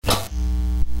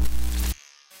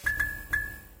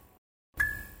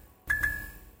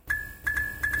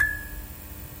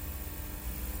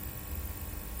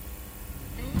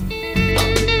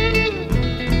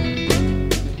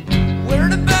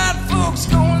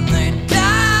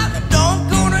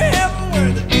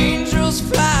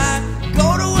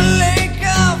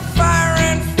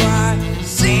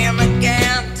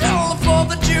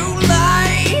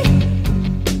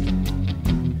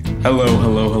Hello,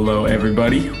 hello, hello,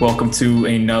 everybody. Welcome to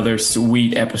another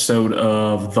sweet episode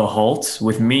of The Halt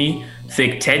with me,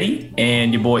 Thick Teddy,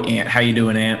 and your boy Ant. How you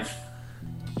doing, Ant?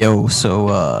 Yo,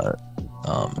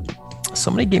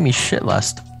 somebody gave me shit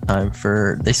last time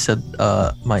they said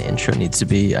my intro needs to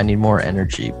be, I need more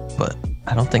energy, but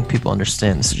I don't think people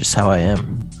understand this is just how I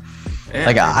am. Yeah,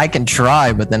 Like I can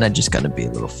try, but then I just gotta be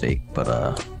a little fake, but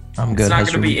I'm good. it's not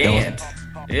How's gonna your be week going? Ant.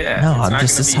 Yeah, No, it's I'm not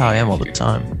just gonna this is be how I Ant am all the here.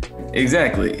 time.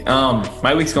 Exactly.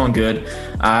 My week's going good.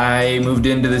 I moved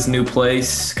into this new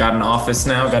place, got an office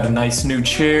now, got a nice new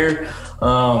chair,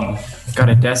 got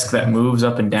a desk that moves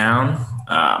up and down.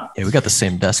 Yeah, we got the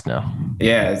same desk now.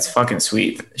 Yeah, it's fucking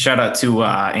sweet. Shout out to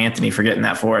Anthony for getting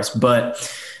that for us. But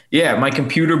yeah, my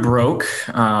computer broke.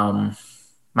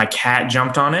 My cat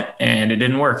jumped on it and it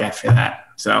didn't work after that.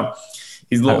 So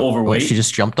he's a little Like she overweight.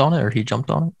 just jumped on it or he jumped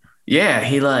on it? Yeah,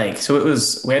 we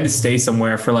had to stay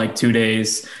somewhere for like 2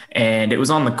 days and it was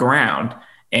on the ground.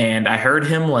 And I heard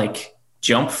him like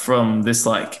jump from this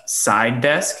like side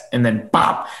desk and then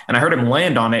bop. And I heard him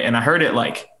land on it and I heard it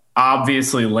like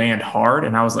obviously land hard.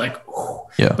 And I was like, "Ooh."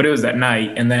 Yeah. But it was that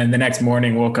night. And then the next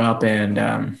morning woke up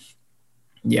and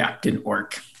yeah, didn't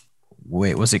work.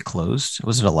 Wait, was it closed?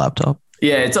 Was it a laptop?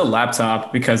 Yeah, it's a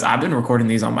laptop because I've been recording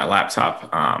these on my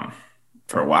laptop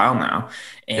for a while now.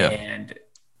 Yeah. And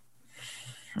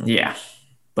yeah,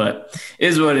 but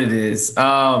is what it is.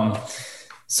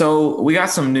 So we got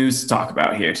some news to talk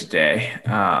about here today.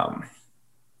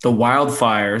 The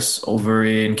wildfires over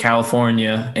in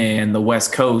California and the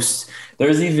West Coast.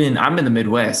 I'm in the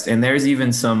Midwest, and there's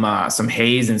even some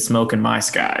haze and smoke in my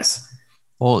skies.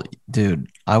 Well, dude,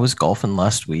 I was golfing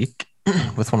last week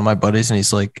with one of my buddies, and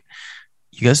he's like,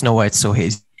 "You guys know why it's so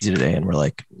hazy today?" And we're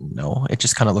like, "No, it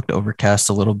just kind of looked overcast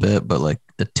a little bit, but like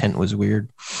the tint was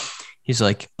weird." He's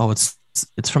like, "Oh, it's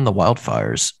from the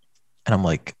wildfires," and I'm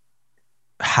like,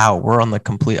 "How? We're on the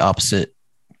complete opposite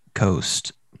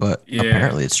coast." But Yeah,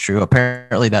 apparently, it's true.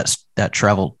 Apparently, that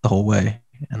traveled the whole way,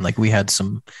 and like we had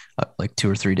some like 2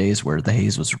 or 3 days where the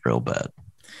haze was real bad.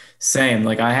 same.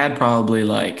 Like I had probably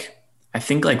like I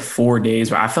think like 4 days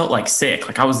where I felt like sick.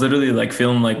 Like I was literally like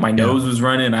feeling like my Yeah. nose was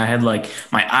running. I had like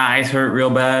my eyes hurt real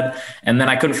bad. And then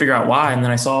I couldn't figure out why. And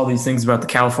then I saw all these things about the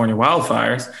California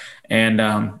wildfires. And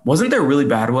wasn't there really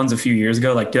bad ones a few years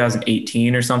ago, like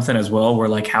 2018 or something as well, where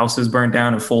like houses burned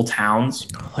down in full towns?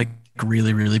 Like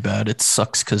really, really bad. It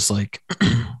sucks because like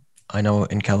I know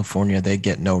in California they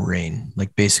get no rain,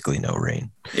 like basically no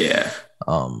rain. Yeah.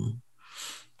 Um,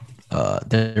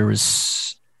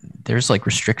 there's like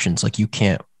restrictions, like you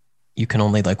can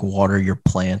only like water your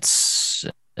plants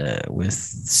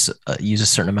use a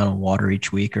certain amount of water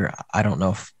each week, or I don't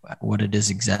know what it is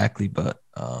exactly, but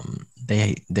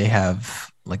they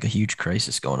have like a huge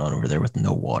crisis going on over there with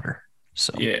no water.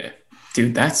 So Yeah.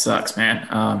 Dude, that sucks, man.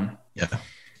 yeah.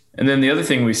 And then the other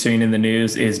thing we've seen in the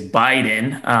news is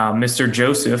Biden, Mr.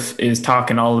 Joseph, is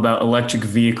talking all about electric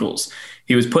vehicles.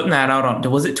 He was putting that out on,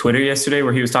 was it Twitter yesterday,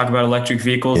 where he was talking about electric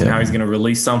vehicles and Yeah. how he's going to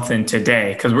release something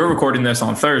today? Because we're recording this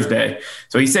on Thursday.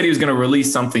 So he said he was going to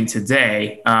release something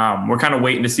today. We're kind of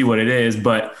waiting to see what it is,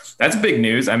 but that's big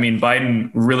news. I mean,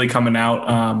 Biden really coming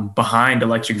out behind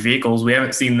electric vehicles. We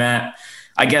haven't seen that,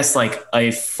 I guess, like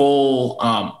a full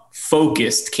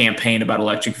focused campaign about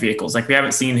electric vehicles. Like we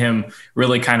haven't seen him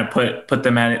really kind of put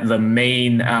them at the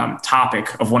main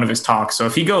topic of one of his talks. So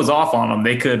if he goes off on them,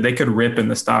 they could rip in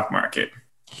the stock market.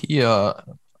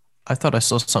 I thought I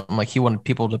saw something like he wanted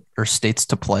people to or states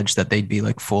to pledge that they'd be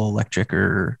like full electric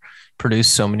or produce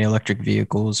so many electric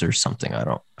vehicles or something. I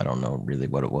don't know really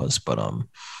what it was, but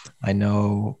I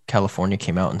know California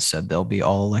came out and said they'll be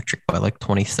all electric by like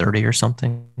 2030 or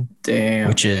something, Damn.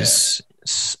 which Yeah.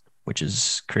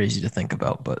 is crazy to think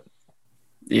about, but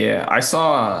Yeah, I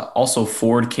saw also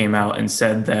Ford came out and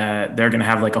said that they're going to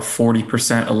have like a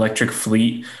 40% electric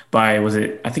fleet by,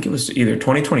 I think it was either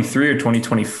 2023 or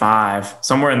 2025,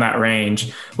 somewhere in that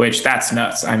range, which that's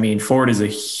nuts. I mean, Ford is a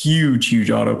huge, huge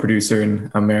auto producer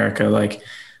in America. Like,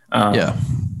 yeah.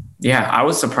 yeah, I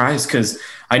was surprised because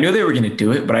I knew they were going to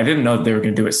do it, but I didn't know that they were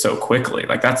going to do it so quickly.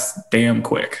 Like, that's damn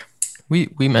quick. We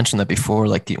mentioned that before,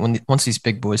 like once these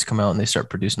big boys come out and they start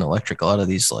producing electric, a lot of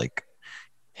these like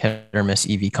hit or miss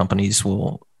EV companies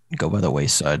will go by the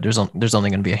wayside. There's only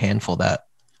going to be a handful that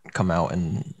come out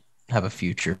and have a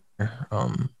future.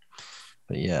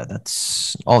 But yeah,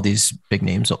 that's all these big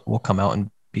names will come out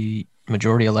and be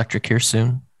majority electric here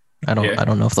soon. Yeah. I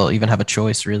don't know if they'll even have a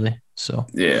choice really. So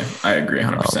Yeah, I agree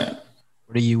 100%.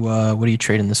 what are you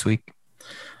trading this week?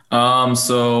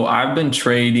 So I've been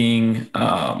trading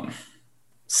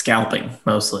scalping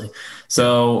mostly.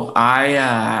 So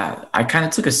I kind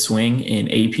of took a swing in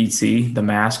APT, the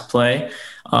mask play.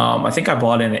 I think I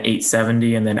bought in at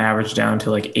 870 and then averaged down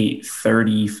to like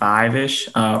 835 ish.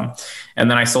 And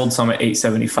then I sold some at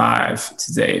 875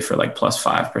 today for like plus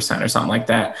 5% or something like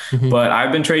that. Mhm. But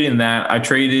I've been trading that.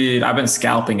 I've been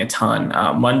scalping a ton.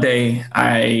 Monday,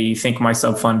 I think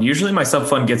usually my sub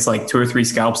fund gets like 2 or 3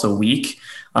 scalps a week.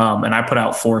 And I put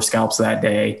out 4 scalps that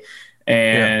day.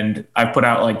 Yeah. And I've put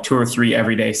out like 2 or 3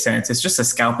 every day since. It's just a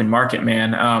scalping market,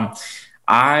 man.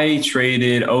 I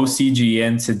traded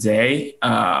OCGN today.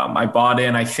 I bought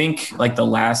in, I think, like the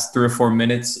last 3 or 4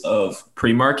 minutes of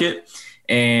pre-market,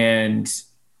 and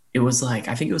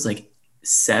I think it was like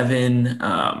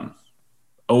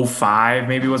 7:05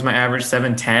 maybe was my average,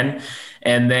 7:10,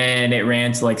 and then it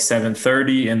ran to like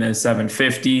 7:30 and then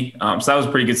 7:50. So that was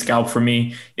a pretty good scalp for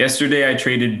me. Yesterday I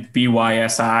traded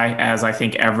BYSI, as I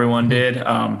think everyone did.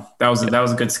 That was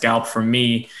a good scalp for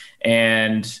me,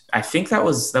 and I think that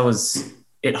was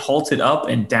it halted up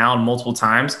and down multiple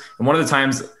times. And one of the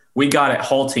times we got it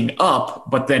halting up,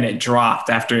 but then it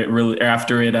dropped after it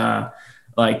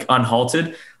like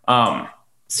unhalted.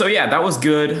 So yeah, that was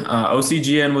good.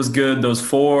 OCGN was good. Those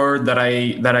 4 that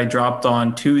I dropped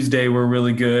on Tuesday were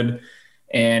really good.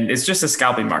 And it's just a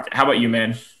scalping market. How about you,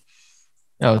 man?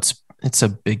 No, it's a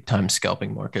big time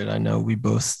scalping market. I know we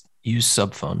both use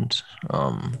Subfund,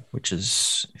 which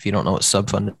is, if you don't know what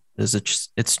Subfund is,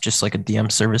 it's just like a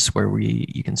DM service where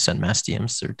you can send mass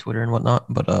DMs through Twitter and whatnot.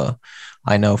 But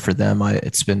I know for them,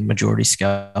 it's been majority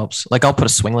scalps. Like I'll put a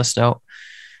swing list out,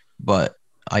 but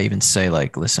I even say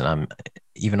like, listen, I'm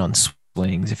even on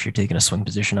swings. If you're taking a swing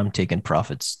position, I'm taking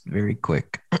profits very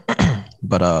quick.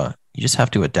 But you just have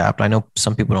to adapt. I know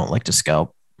some people don't like to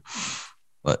scalp,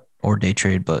 or day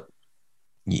trade, but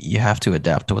you have to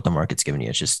adapt to what the market's giving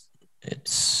you.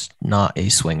 It's not a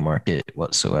swing market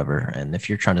whatsoever. And if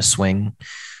you're trying to swing,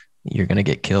 you're going to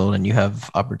get killed, and you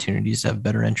have opportunities to have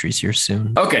better entries here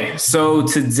soon. Okay, so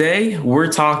today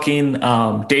we're talking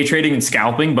day trading and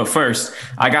scalping. But first,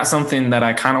 I got something that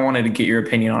I kind of wanted to get your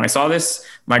opinion on. I saw this.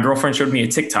 My girlfriend showed me a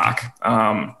TikTok.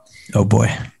 Oh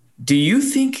boy. Do you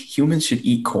think humans should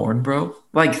eat corn, bro?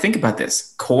 Like, think about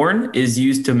this. Corn is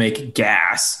used to make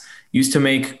gas, used to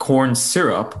make corn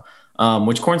syrup,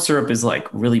 which corn syrup is like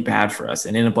really bad for us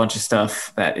and in a bunch of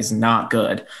stuff that is not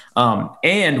good.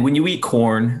 And when you eat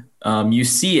corn, you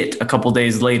see it a couple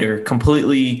days later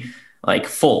completely like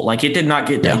full, like it did not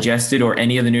get digested or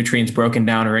any of the nutrients broken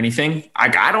down or anything.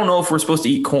 I don't know if we're supposed to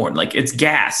eat corn. Like, it's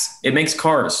gas. It makes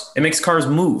cars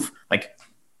move. Like,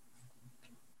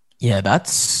 yeah,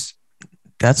 that's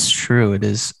true. It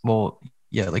is. Well,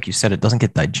 yeah, like you said, it doesn't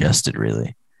get digested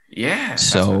really. yeah.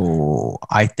 So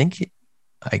I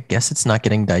guess it's not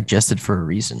getting digested for a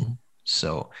reason.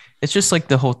 So it's just like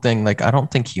the whole thing. Like, I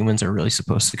don't think humans are really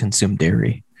supposed to consume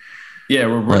dairy. Yeah,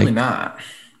 we're really not.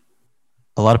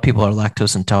 A lot of people are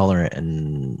lactose intolerant,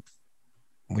 and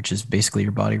which is basically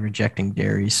your body rejecting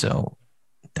dairy. So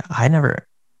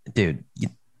the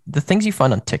things you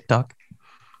find on TikTok,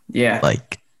 Yeah.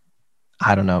 like,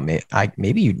 I don't know,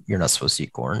 maybe you're not supposed to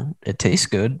eat corn. It tastes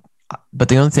good, but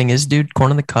the only thing is, dude,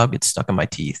 corn on the cob gets stuck in my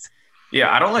teeth.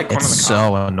 Yeah, I don't like corn on the cob. It's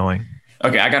so annoying.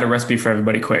 Okay, I got a recipe for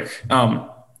everybody quick.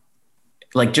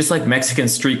 Like, just like Mexican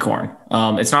street corn.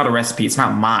 It's not a recipe. It's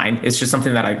not mine. It's just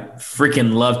something that I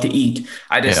freaking love to eat.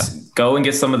 I just go and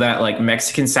get some of that like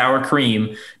Mexican sour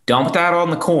cream, dump that on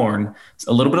the corn,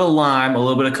 a little bit of lime, a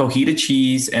little bit of cojita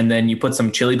cheese, and then you put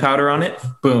some chili powder on it.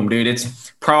 Boom, dude.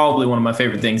 It's probably one of my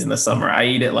favorite things in the summer. I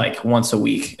eat it like once a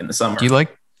week in the summer. Do you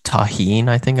like tahine?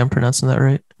 I think I'm pronouncing that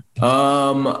right. Do you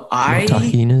know what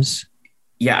tahine is?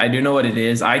 Yeah, I do know what it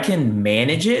is. I can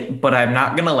manage it, but I'm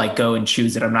not going to like go and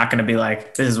choose it. I'm not going to be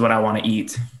like, this is what I want to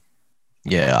eat.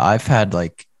 Yeah, I've had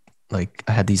like I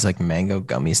had these like mango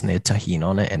gummies and they had tahine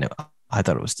on it, and I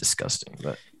thought it was disgusting.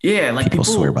 But yeah, like people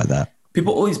swear by that.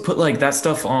 People always put like that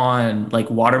stuff on like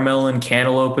watermelon,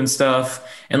 cantaloupe and stuff.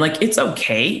 And like, it's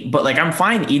okay, but like, I'm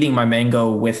fine eating my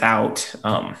mango without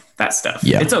that stuff.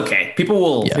 Yeah. It's okay. People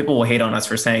will hate on us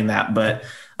for saying that, but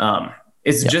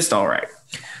it's just all right.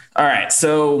 All right.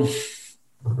 So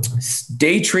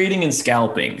day trading and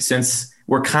scalping, since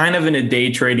we're kind of in a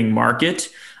day trading market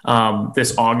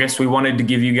this August, we wanted to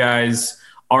give you guys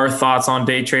our thoughts on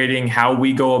day trading, how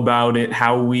we go about it,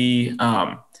 how we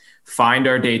find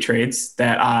our day trades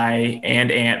that I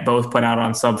and Ant both put out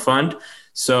on Subfund.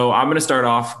 So I'm going to start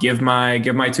off, give my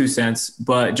 2 cents,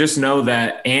 but just know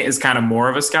that Ant is kind of more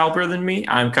of a scalper than me.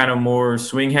 I'm kind of more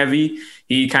swing heavy.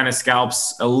 He kind of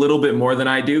scalps a little bit more than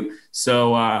I do.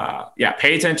 So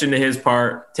pay attention to his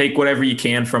part. Take whatever you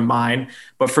can from mine.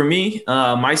 But for me,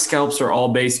 my scalps are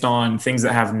all based on things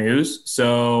that have news.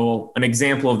 So an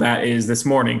example of that is this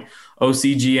morning,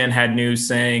 OCGN had news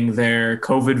saying their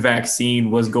COVID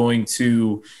vaccine was going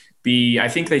to be, I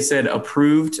think they said,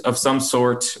 approved of some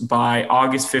sort by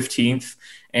August 15th.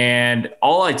 And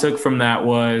all I took from that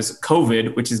was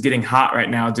COVID, which is getting hot right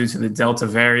now due to the Delta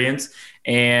variant,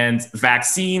 and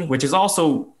vaccine, which is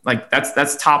also like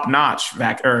that's top notch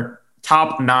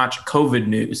top notch COVID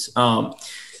news.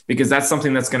 Because that's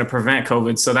something that's going to prevent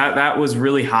COVID. So that was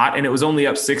really hot, and it was only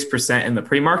up 6% in the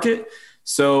pre-market.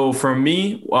 So for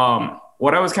me,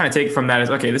 what I was kind of taking from that is,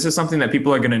 okay, this is something that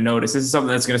people are going to notice. This is something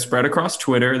that's going to spread across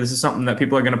Twitter. This is something that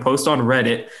people are going to post on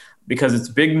Reddit because it's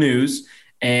big news.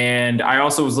 And I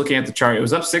also was looking at the chart. It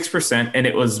was up 6%, and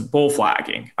it was bull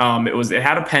flagging. It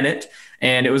had a pennant,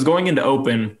 and it was going into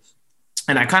open.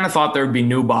 And I kind of thought there would be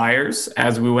new buyers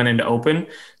as we went into open.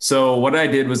 So what I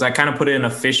did was I kind of put in a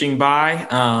fishing buy.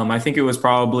 I think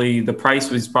the price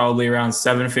was probably around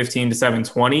 715 to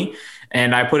 720.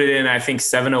 And I put it in, I think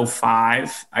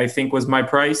 705, I think was my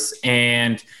price.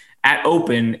 And at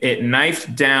open, it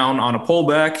knifed down on a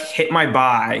pullback, hit my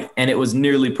buy, and it was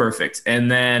nearly perfect. And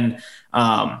then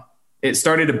it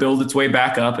started to build its way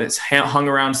back up. It's hung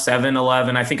around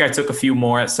 711. I think I took a few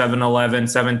more at 711,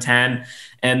 710.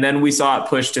 And then we saw it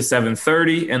push to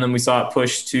 730. And then we saw it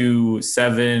push to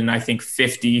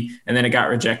 50. And then it got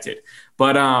rejected.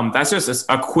 But that's just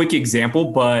a quick example.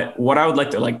 But what I would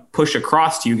like to push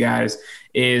across to you guys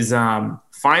is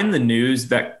find the news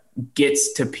that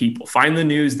gets to people. Find the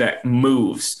news that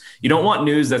moves. You don't want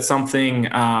news that's something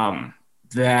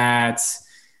that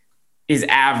is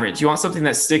average. You want something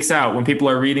that sticks out when people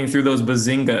are reading through those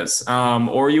bazingas.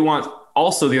 Or you want,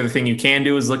 also the other thing you can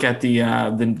do is look at the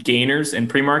gainers in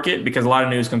pre-market, because a lot of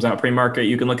news comes out pre-market.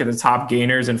 You can look at the top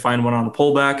gainers and find one on a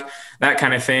pullback, that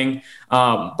kind of thing.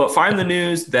 But find the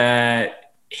news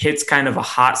that hits kind of a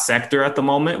hot sector at the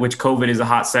moment, which COVID is a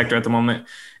hot sector at the moment.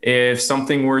 If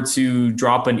something were to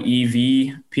drop an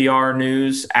EV PR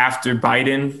news after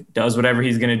Biden does whatever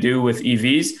he's going to do with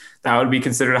EVs, that would be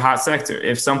considered a hot sector.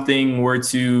 If something were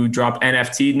to drop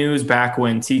NFT news back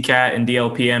when TCAT and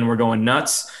DLPN were going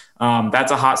nuts,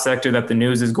 that's a hot sector that the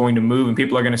news is going to move, and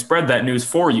people are going to spread that news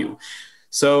for you.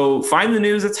 So find the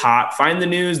news that's hot, find the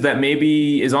news that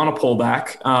maybe is on a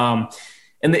pullback.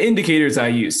 And the indicators I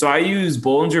use. So I use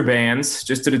Bollinger Bands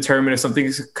just to determine if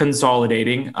something's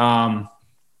consolidating.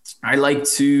 I like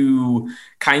to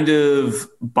kind of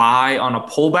buy on a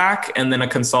pullback and then a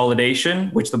consolidation,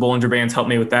 which the Bollinger Bands help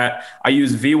me with that. I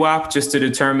use VWAP just to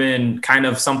determine kind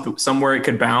of somewhere it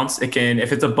could bounce. It can,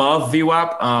 if it's above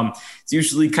VWAP, it's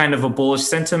usually kind of a bullish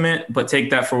sentiment, but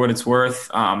take that for what it's worth.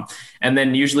 And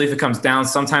then usually if it comes down,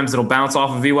 sometimes it'll bounce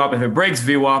off of VWAP. If it breaks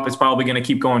VWAP, it's probably going to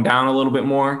keep going down a little bit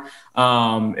more.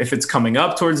 If it's coming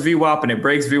up towards VWAP and it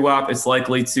breaks VWAP, it's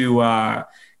likely to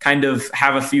kind of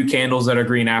have a few candles that are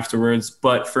green afterwards.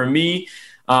 But for me,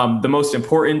 the most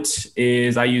important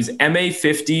is I use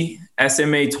MA50,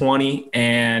 SMA20,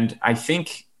 and I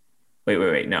think,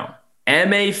 no.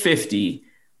 MA50,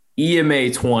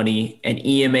 EMA20, and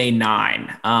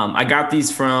EMA9. I got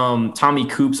these from Tommy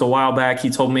Coops a while back.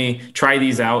 He told me, try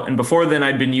these out. And before then,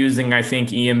 I'd been using, I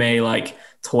think, EMA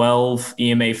 12,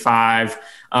 EMA5.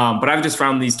 But I've just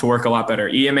found these to work a lot better.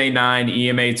 EMA9,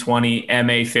 EMA20,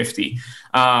 MA50.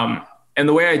 And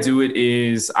the way I do it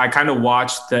is I kind of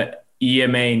watch the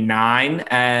EMA9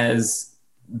 as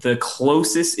the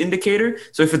closest indicator.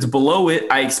 So if it's below it,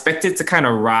 I expect it to kind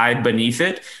of ride beneath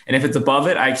it. And if it's above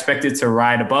it, I expect it to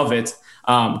ride above it.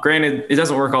 Granted, it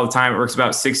doesn't work all the time. It works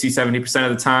about 60-70%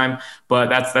 of the time, but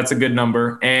that's a good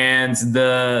number. And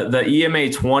the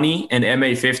EMA20 and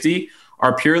MA50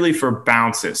 are purely for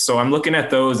bounces. So I'm looking at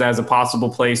those as a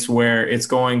possible place where it's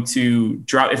going to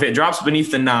drop. If it drops beneath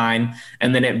the 9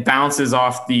 and then it bounces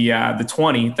off the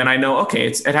 20, then I know, okay,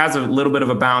 it has a little bit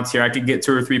of a bounce here. I could get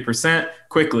 2 or 3%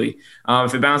 quickly.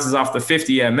 If it bounces off the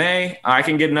 50 MA, I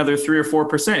can get another 3 or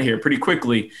 4% here pretty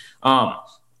quickly. And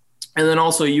then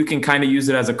also you can kind of use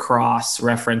it as a cross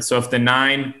reference. So if the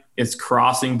 9 is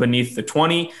crossing beneath the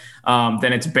 20,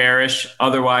 then it's bearish.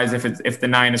 Otherwise, if the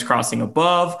 9 is crossing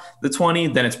above the 20,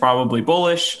 then it's probably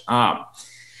bullish.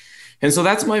 And so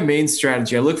that's my main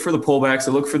strategy. I look for the pullbacks.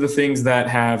 I look for the things that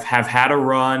have had a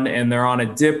run and they're on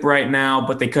a dip right now,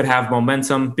 but they could have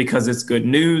momentum because it's good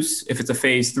news. If it's a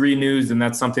phase 3 news, then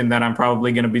that's something that I'm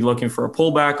probably going to be looking for a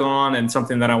pullback on and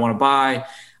something that I want to buy.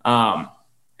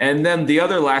 And then the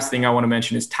other last thing I want to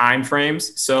mention is time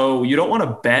frames. So you don't want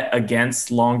to bet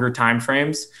against longer time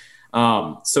frames.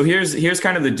 So here's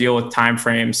kind of the deal with time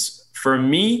frames. For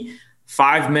me,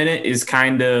 5-minute is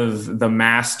kind of the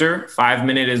master.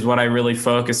 5-minute is what I really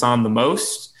focus on the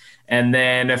most. And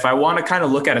then if I want to kind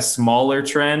of look at a smaller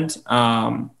trend,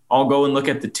 I'll go and look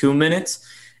at the 2 minutes.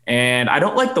 And I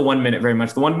don't like the 1 minute very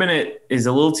much. The 1 minute is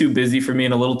a little too busy for me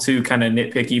and a little too kind of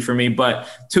nitpicky for me. But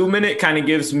 2 minute kind of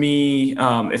gives me,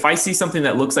 if I see something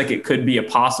that looks like it could be a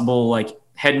possible like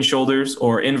head and shoulders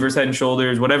or inverse head and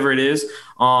shoulders, whatever it is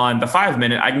on the 5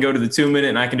 minute, I can go to the 2 minute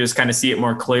and I can just kind of see it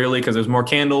more clearly because there's more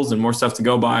candles and more stuff to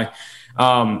go by.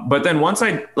 But then once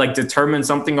I like determine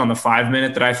something on the 5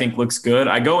 minute that I think looks good,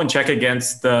 I go and check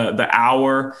against the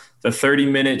hour, the 30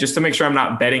 minute, just to make sure I'm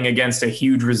not betting against a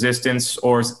huge resistance,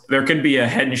 or there could be a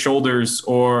head and shoulders,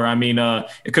 or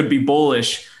it could be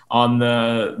bullish on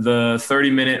the 30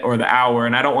 minute or the hour.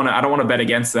 And I don't want to bet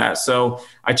against that. So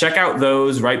I check out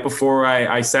those right before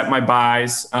I set my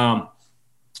buys.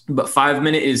 But 5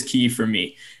 minute is key for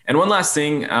me. And one last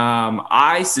thing,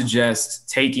 I suggest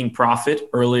taking profit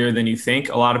earlier than you think.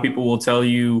 A lot of people will tell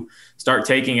you start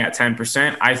taking at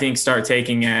 10%. I think start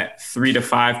taking at 3 to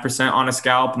 5% on a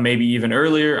scalp, maybe even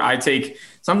earlier.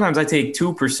 Sometimes I take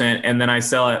 2% and then I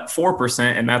sell at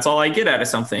 4%, and that's all I get out of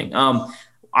something.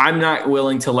 I'm not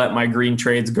willing to let my green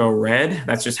trades go red.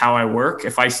 That's just how I work.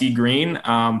 If I see green,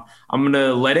 I'm going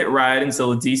to let it ride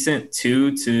until a decent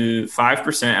 2 to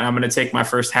 5%, and I'm going to take my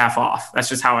first half off. That's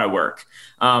just how I work.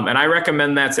 And I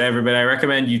recommend that to everybody. I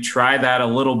recommend you try that a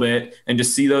little bit and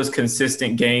just see those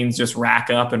consistent gains just rack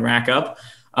up and rack up.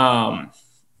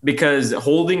 Because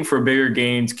holding for bigger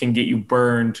gains can get you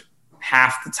burned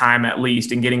half the time at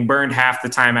least, and getting burned half the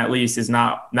time at least is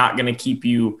not going to keep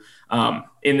you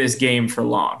in this game for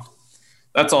long.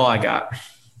 That's all I got.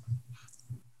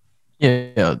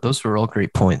 Yeah, those were all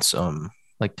great points.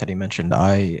 Like Teddy mentioned,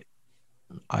 I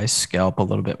scalp a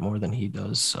little bit more than he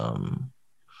does.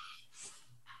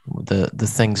 The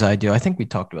things I do, I think we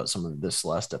talked about some of this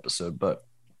last episode, but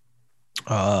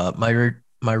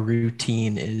my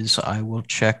routine is I will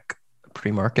check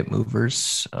pre-market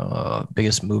movers,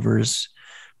 biggest movers.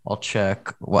 I'll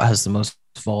check what has the most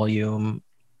volume.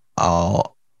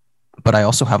 But I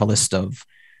also have a list of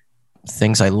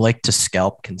things I like to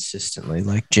scalp consistently.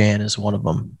 Like Jan is one of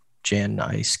them.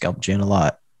 I scalp Jan a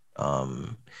lot.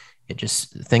 It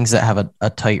just things that have a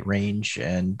tight range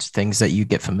and things that you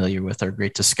get familiar with are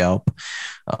great to scalp.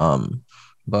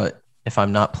 But if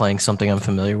I'm not playing something I'm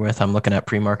familiar with, I'm looking at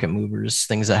pre-market movers,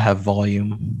 things that have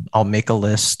volume. I'll make a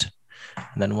list.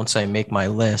 And then once I make my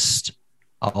list,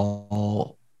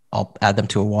 I'll add them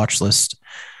to a watch list.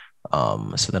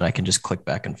 So that I can just click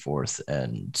back and forth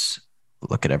and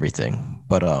look at everything.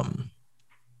 But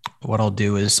what I'll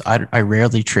do is I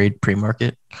rarely trade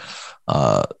pre-market.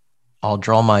 I'll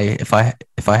draw if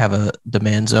I have a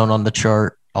demand zone on the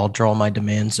chart, I'll draw my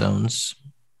demand zones,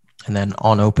 and then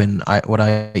on open, what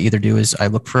I either do is I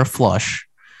look for a flush.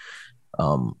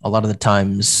 A lot of the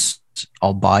times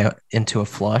I'll buy into a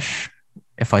flush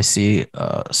if I see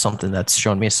something that's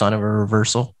showing me a sign of a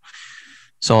reversal.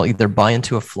 So I'll either buy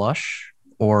into a flush,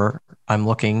 or I'm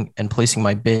looking and placing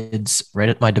my bids right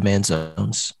at my demand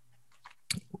zones.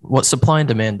 What supply and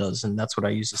demand does, and that's what I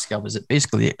use to scalp, is it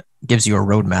basically gives you a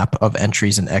roadmap of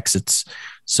entries and exits.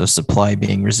 So supply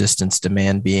being resistance,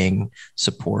 demand being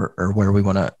support, or where we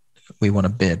want to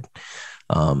bid.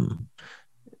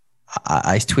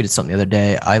 I tweeted something the other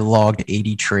day. I logged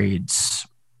 80 trades.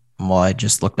 Well, I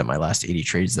just looked at my last 80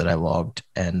 trades that I logged,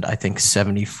 and I think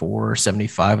 74 or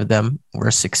 75 of them were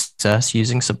a success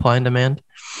using supply and demand.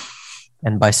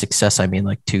 And by success, I mean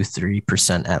like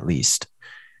 2-3% at least.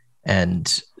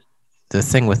 And the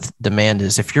thing with demand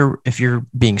is if you're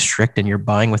being strict and you're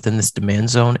buying within this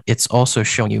demand zone, it's also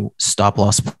showing you stop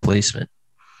loss placement.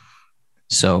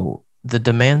 So the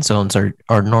demand zones are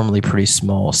normally pretty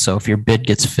small. So if your bid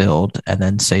gets filled and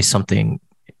then say something,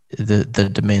 the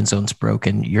demand zone's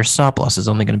broken, your stop loss is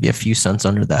only going to be a few cents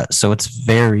under that. So it's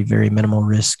very, very minimal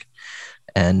risk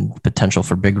and potential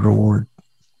for big reward.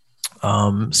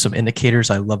 Some indicators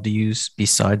I love to use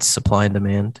besides supply and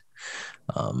demand.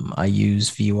 I use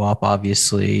VWAP,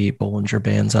 obviously. Bollinger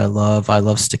Bands I love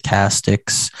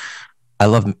stochastics. I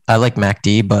like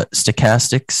MACD, but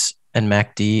stochastics and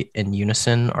MACD in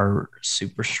unison are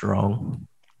super strong.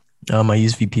 I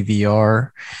use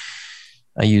VPVR.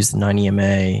 I use the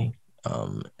 9EMA,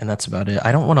 and that's about it.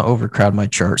 I don't want to overcrowd my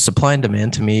chart. Supply and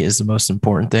demand to me is the most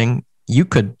important thing. You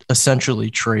could essentially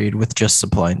trade with just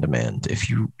supply and demand if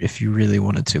you really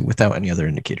wanted to, without any other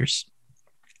indicators.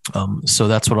 So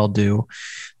that's what I'll do.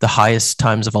 The highest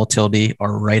times of volatility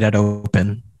are right at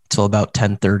open till about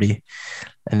 10:30,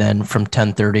 and then from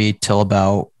 10:30 till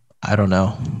about, I don't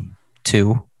know,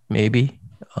 2 maybe.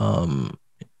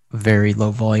 Very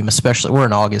low volume, especially we're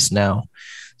in August now.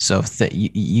 So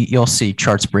you'll see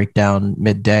charts break down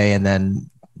midday, and then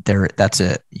that's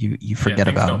it. You forget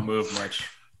about them. Don't move much.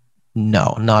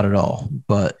 No, not at all.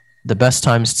 But the best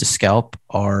times to scalp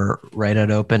are right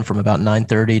at open from about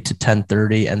 9:30 to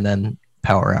 10:30, and then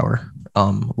power hour.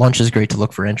 Lunch is great to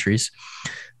look for entries,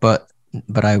 but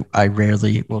I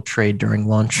rarely will trade during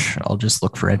lunch. I'll just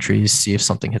look for entries, see if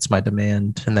something hits my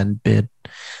demand, and then bid.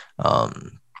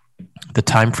 The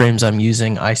time frames I'm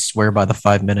using, I swear by the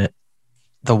 5 minute,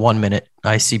 the 1 minute.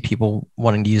 I see people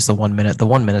wanting to use the 1 minute. The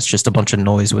 1 minute's just a bunch of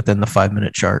noise within the 5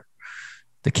 minute chart.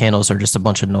 The candles are just a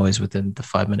bunch of noise within the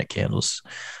 5 minute candles.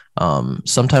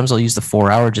 Sometimes I'll use the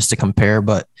 4 hour just to compare,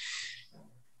 but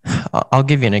I'll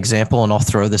give you an example, and I'll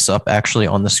throw this up actually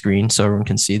on the screen so everyone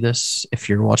can see this. If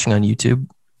you're watching on YouTube,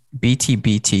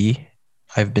 BTBT,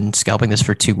 I've been scalping this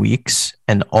for 2 weeks,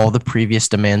 and all the previous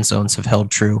demand zones have held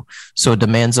true. So a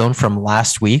demand zone from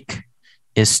last week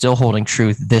is still holding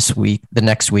true this week, the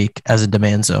next week, as a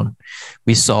demand zone.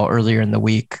 We saw earlier in the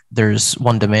week, there's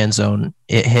one demand zone.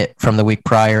 It hit from the week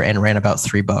prior and ran about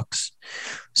 $3.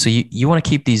 So you want to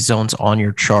keep these zones on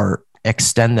your chart,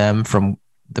 extend them from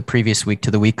the previous week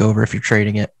to the week over if you're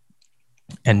trading it,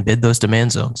 and bid those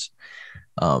demand zones.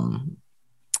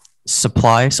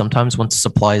 Supply, sometimes once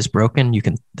supply is broken,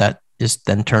 that is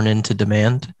then turn into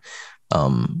demand.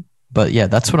 But yeah,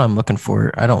 that's what I'm looking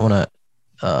for. I don't want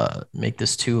to make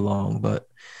this too long, but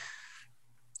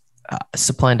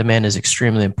supply and demand is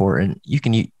extremely important.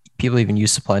 People even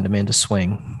use supply and demand to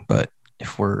swing, but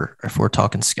if we're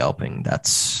talking scalping,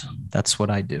 that's what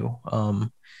I do.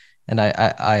 And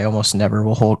I almost never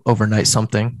will hold overnight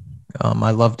something.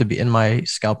 I love to be in my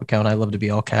scalp account. I love to be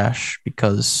all cash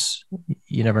because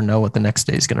you never know what the next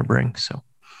day is going to bring. So,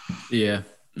 yeah,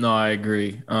 no, I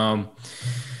agree. I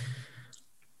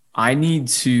need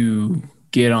to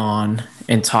get on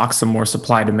and talk some more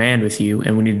supply demand with you,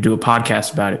 and we need to do a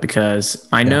podcast about it because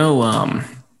I know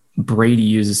Brady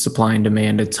uses supply and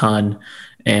demand a ton,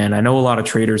 and I know a lot of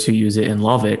traders who use it and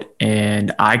love it,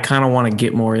 and I kind of want to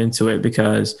get more into it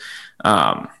because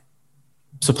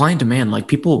supply and demand, like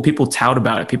people tout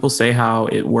about it. People say how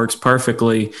it works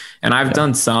perfectly, and I've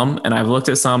done some, and I've looked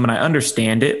at some, and I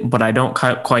understand it, but I don't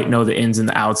quite know the ins and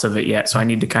the outs of it yet. So I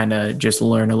need to kind of just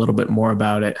learn a little bit more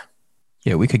about it.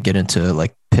 Yeah, we could get into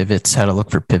like pivots, how to look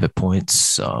for pivot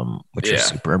points, which are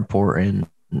super important.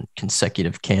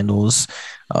 Consecutive candles.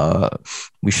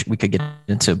 We could get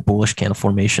into bullish candle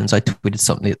formations. I tweeted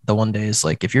something the one day is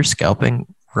like, if you're scalping,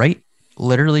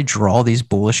 literally draw these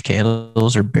bullish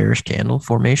candles or bearish candle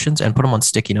formations and put them on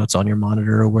sticky notes on your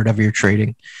monitor or whatever you're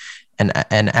trading. And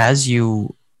as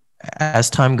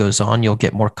time goes on, you'll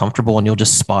get more comfortable and you'll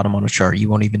just spot them on a chart. You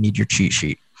won't even need your cheat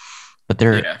sheet. But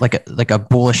they're like a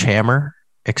bullish hammer,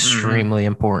 extremely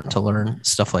important to learn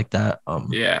stuff like that.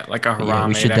 Like a Harame, yeah,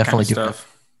 we should definitely do stuff.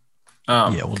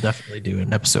 We'll definitely do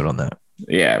an episode on that.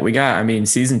 Yeah,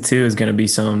 season 2 is going to be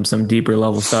some deeper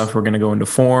level stuff. We're going to go into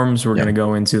forms. We're going to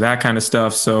go into that kind of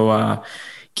stuff. So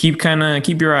keep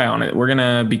your eye on it. We're going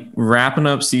to be wrapping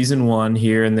up season 1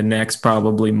 here in the next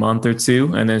probably month or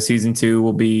two. And then season 2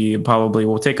 will be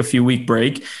we'll take a few week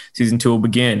break. Season 2 will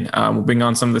begin. We'll bring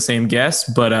on some of the same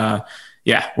guests, but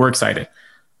we're excited.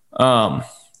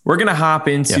 We're going to hop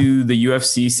into the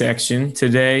UFC section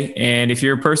today. And if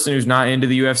you're a person who's not into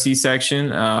the UFC section,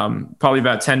 probably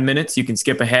about 10 minutes, you can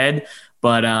skip ahead.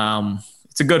 But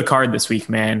it's a good card this week,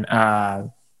 man.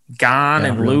 Gane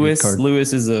and really Lewis.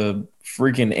 Lewis is a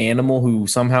freaking animal who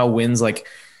somehow wins like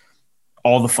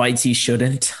all the fights he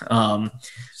shouldn't.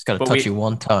 Just got to touch you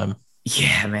one time.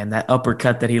 Yeah, man, that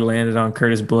uppercut that he landed on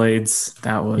Curtis Blades,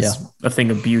 that was a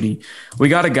thing of beauty. We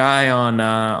got a guy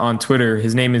on Twitter.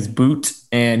 His name is Boot,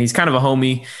 and he's kind of a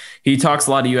homie. He talks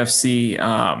a lot of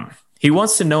UFC. He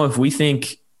wants to know if we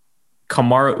think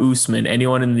Kamaru Usman,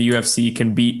 anyone in the UFC,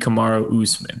 can beat Kamaru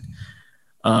Usman.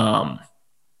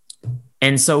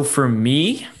 And so for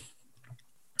me,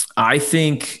 I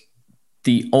think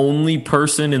the only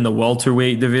person in the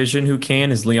welterweight division who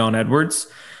can is Leon Edwards.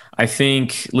 I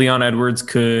think Leon Edwards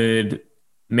could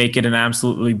make it an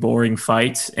absolutely boring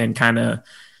fight and kind of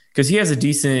because he has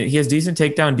decent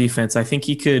takedown defense. I think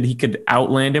he could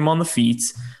outland him on the feet,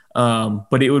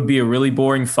 but it would be a really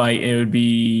boring fight. And it would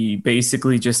be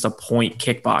basically just a point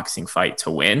kickboxing fight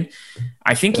to win.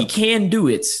 I think he can do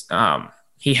it.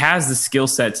 He has the skill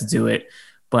set to do it,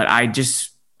 but I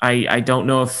don't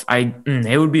know if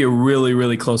it would be a really,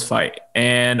 really close fight.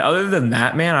 And other than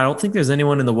that, man, I don't think there's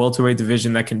anyone in the welterweight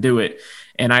division that can do it.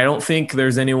 And I don't think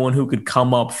there's anyone who could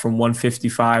come up from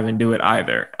 155 and do it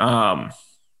either.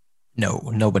 No,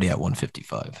 nobody at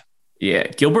 155. Yeah.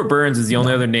 Gilbert Burns is the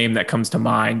only other name that comes to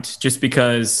mind just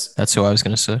because. That's who I was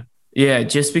going to say. Yeah,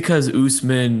 just because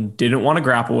Usman didn't want to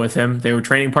grapple with him. They were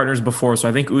training partners before, so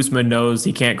I think Usman knows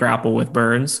he can't grapple with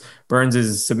Burns.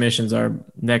 Burns' submissions are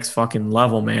next fucking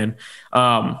level, man.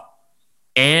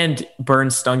 and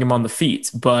Burns stung him on the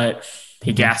feet, but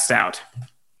he Mhm. gassed out.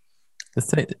 The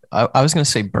thing, I was gonna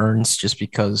say Burns just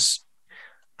because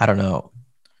I don't know.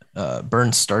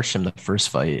 Burns starched him the first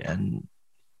fight and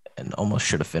almost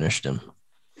should have finished him.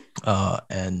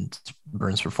 And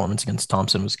Burns' performance against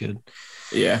Thompson was good.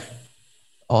 Yeah.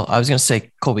 I was gonna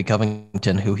say Colby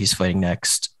Covington, who he's fighting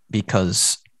next,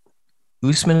 because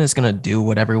Usman is gonna do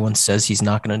what everyone says he's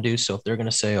not gonna do. So if they're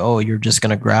gonna say, "Oh, you're just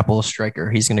gonna grapple a striker,"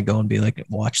 he's gonna go and be like,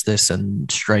 "Watch this and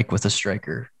strike with a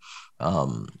striker."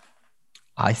 Um,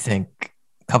 I think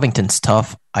Covington's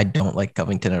tough. I don't like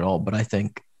Covington at all, but I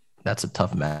think that's a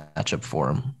tough matchup for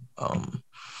him.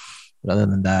 But other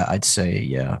than that, I'd say,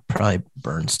 yeah, probably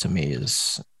Burns to me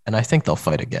is, and I think they'll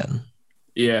fight again.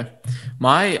 Yeah.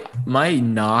 My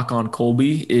knock on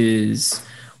Colby is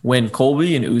when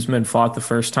Colby and Usman fought the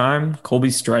first time,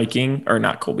 Usman's striking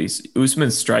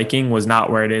was not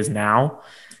where it is now.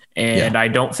 And Yeah. I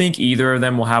don't think either of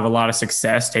them will have a lot of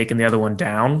success taking the other one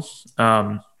down.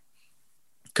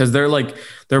 Because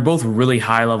they're both really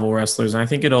high level wrestlers. And I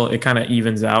think it kind of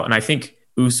evens out. And I think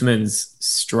Usman's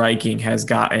striking has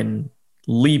gotten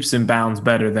leaps and bounds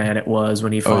better than it was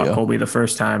when he fought Colby the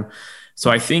first time. So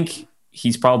I think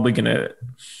he's probably going to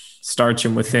starch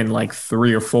him within like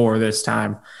 3 or 4 this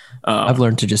time. I've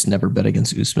learned to just never bet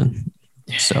against Usman.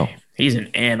 So he's an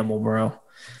animal, bro.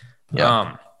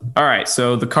 Yeah. All right.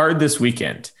 So the card this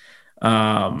weekend,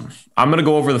 I'm going to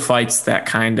go over the fights that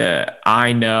kind of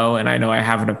I know, and I know I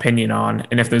have an opinion on.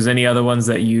 And if there's any other ones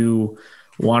that you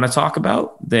want to talk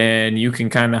about, then you can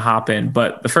kind of hop in.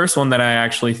 But the first one that I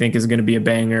actually think is going to be a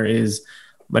banger is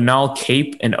Manal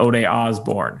Cape and Ode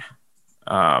Osborne.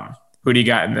 Who do you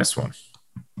got in this one?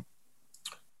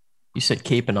 You said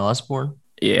Cape and Osborne?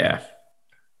 Yeah.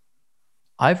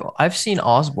 I've seen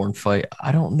Osborne fight.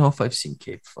 I don't know if I've seen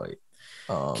Cape fight.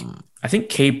 I think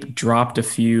Cape dropped a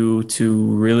few to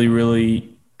really,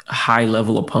 really high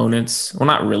level opponents. Well,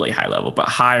 not really high level, but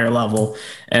higher level.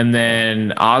 And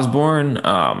then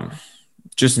Osborne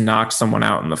just knocked someone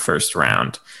out in the first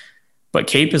round. But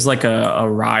Cape is like a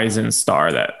rising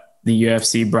star that the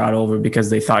UFC brought over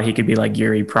because they thought he could be like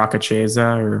Yuri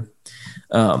Prochazka or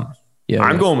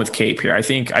I'm going with Cape here. I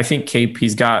think Cape,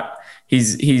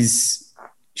 he's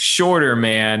shorter,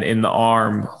 man, in the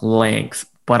arm length,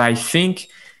 but I think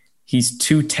he's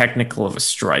too technical of a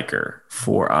striker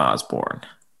for Osborne.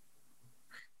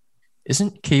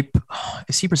 Isn't Cape,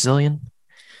 is he Brazilian?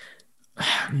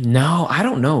 No, I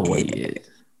don't know what he is.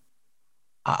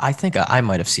 I think I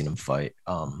might have seen him fight.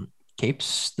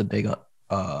 Cape's the big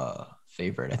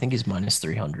favorite. I think he's minus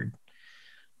 300.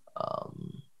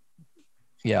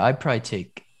 Yeah, I'd probably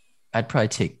take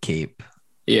Cape.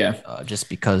 Yeah. Just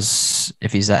because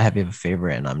if he's that heavy of a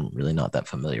favorite and I'm really not that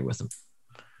familiar with him.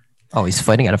 Oh, he's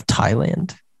fighting out of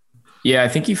Thailand? Yeah, I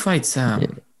think he fights I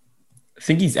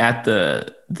think he's at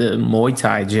the Muay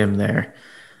Thai gym there.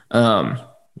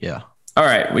 Yeah. All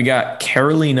right, we got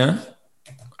Carolina.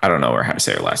 I don't know how to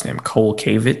say her last name.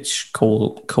 Kowalkiewicz.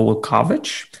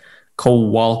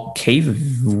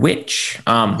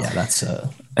 Yeah, that's a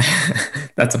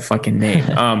that's a fucking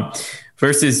name.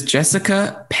 Versus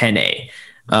Jessica Penne.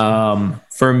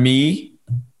 For me,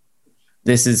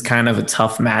 this is kind of a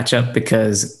tough matchup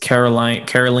because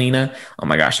Carolina, oh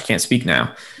my gosh, I can't speak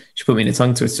now. She put me in a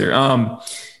tongue twister.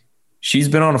 She's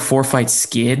been on a 4-fight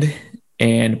skid,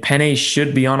 and Penne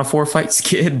should be on a 4-fight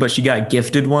skid, but she got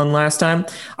gifted one last time.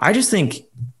 I just think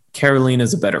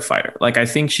Carolina's a better fighter. Like, I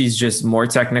think she's just more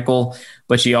technical,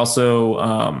 but she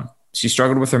also she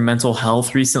struggled with her mental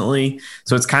health recently.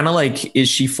 So it's kind of like, is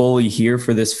she fully here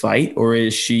for this fight or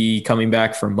is she coming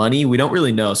back for money? We don't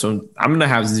really know. So I'm going to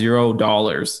have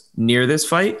 $0 near this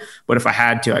fight, but if I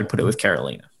had to, I'd put it with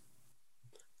Carolina.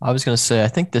 I was going to say, I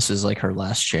think this is like her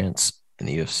last chance in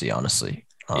the UFC, honestly.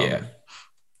 Yeah.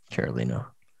 Carolina.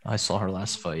 I saw her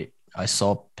last fight. I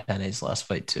saw Penne's last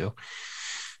fight too.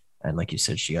 And like you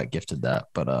said, she got gifted that.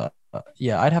 But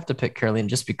yeah, I'd have to pick Carolina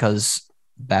just because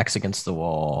backs against the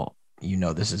wall,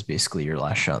 this is basically your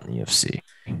last shot in the UFC.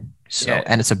 So, yeah.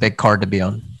 And it's a big card to be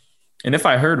on. And if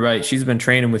I heard right, she's been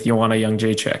training with Joanna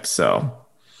Jędrzejczyk. So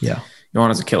yeah,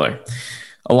 Joanna's a killer.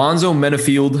 Alonzo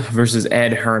Menafield versus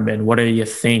Ed Herman. What are you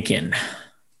thinking?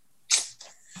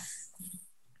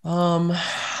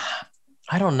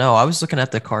 I don't know. I was looking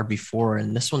at the card before,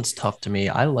 and this one's tough to me.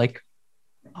 I like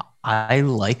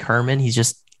Herman. He's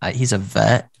a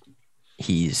vet.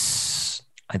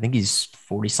 I think he's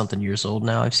 40 something years old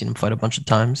now. I've seen him fight a bunch of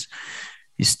times.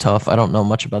 He's tough. I don't know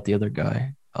much about the other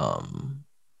guy. I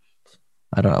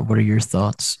don't know. What are your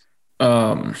thoughts?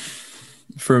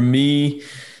 For me,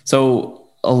 so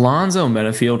Alonzo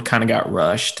Menifield kind of got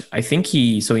rushed. I think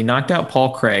he knocked out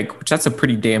Paul Craig, which that's a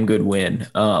pretty damn good win.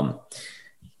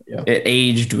 Yeah. It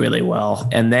aged really well.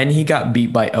 And then he got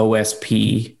beat by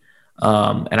OSP.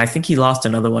 And I think he lost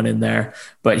another one in there,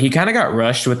 but he kind of got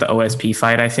rushed with the OSP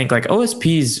fight. I think like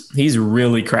he's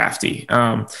really crafty.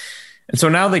 And so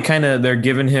now they're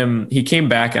giving him, he came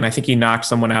back and I think he knocked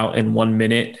someone out in 1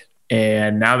 minute.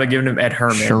 And now they're giving him Ed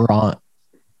Herman. Charant.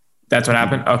 That's what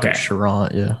happened? Okay.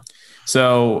 Charant, yeah.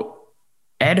 So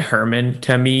Ed Herman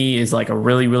to me is like a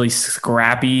really, really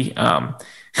scrappy, kind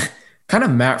of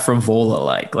Matt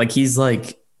Frivola like he's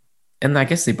like, and I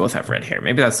guess they both have red hair.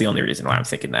 Maybe that's the only reason why I'm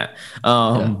thinking that.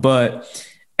 But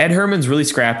Ed Herman's really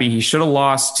scrappy. He should have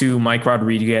lost to Mike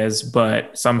Rodriguez,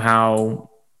 but somehow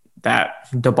that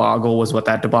debacle was what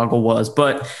that debacle was.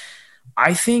 But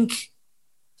I think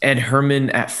Ed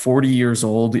Herman at 40 years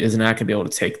old is not going to be able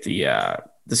to take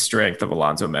the strength of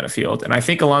Alonzo Menifield. And I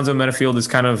think Alonzo Menifield is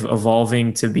kind of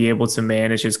evolving to be able to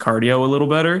manage his cardio a little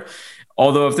better.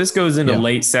 Although if this goes into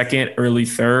late second, early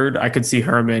third, I could see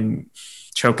Herman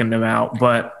choking them out.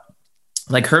 But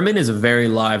like Herman is a very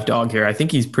live dog here. I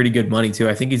think he's pretty good money too.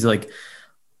 I think he's like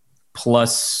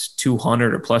plus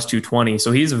 200 or plus 220.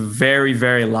 So he's very,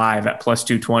 very live at plus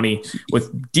 220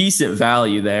 with decent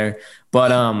value there.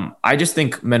 But I just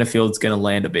think Menifield's going to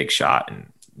land a big shot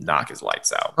and knock his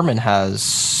lights out. Herman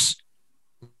has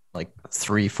like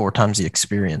 3-4 times the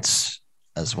experience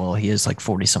as well. He has like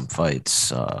 40 some fights.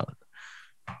 The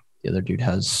other dude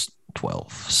has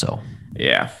 12. So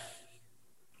yeah,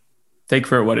 take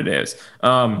for it what it is.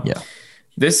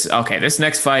 This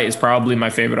next fight is probably my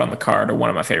favorite on the card, or one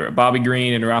of my favorite. Bobby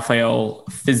Green and Rafael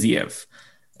Fiziev.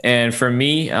 And for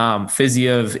me,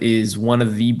 Fiziev is one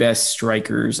of the best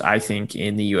strikers, I think,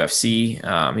 in the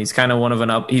UFC. He's kind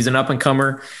of he's an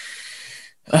up-and-comer.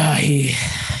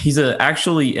 He's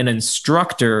actually an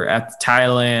instructor at the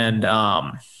Thailand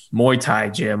Muay Thai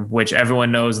gym, which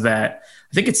everyone knows that,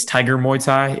 I think it's Tiger Muay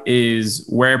Thai, is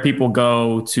where people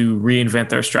go to reinvent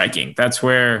their striking. That's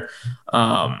where,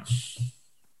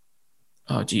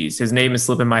 his name is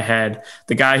slipping my head.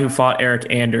 The guy who fought Eric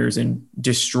Anders and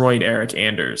destroyed Eric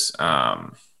Anders.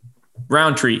 Khalil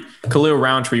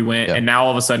Roundtree went, and now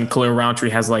all of a sudden Khalil Roundtree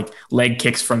has like leg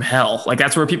kicks from hell. Like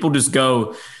that's where people just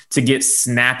go to get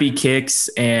snappy kicks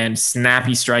and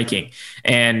snappy striking.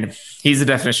 And he's the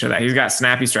definition of that. He's got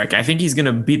snappy striking. I think he's going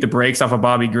to beat the brakes off of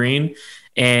Bobby Green,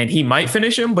 and he might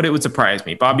finish him, but it would surprise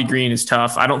me. Bobby Green is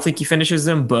tough. I don't think he finishes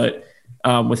him, but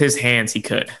with his hands, he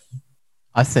could.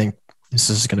 I think this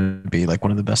is going to be like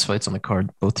one of the best fights on the card.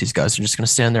 Both these guys are just going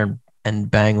to stand there and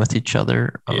bang with each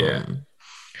other.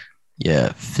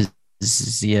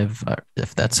 Fiziev,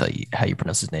 if that's how you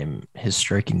pronounce his name, his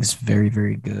striking is very,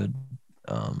 very good.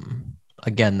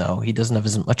 Again, though, he doesn't have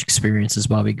as much experience as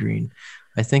Bobby Green.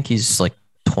 I think he's like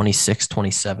 26,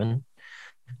 27.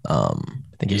 I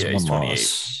think he's one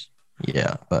loss.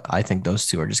 Yeah, but I think those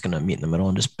two are just going to meet in the middle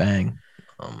and just bang.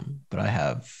 But I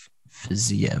have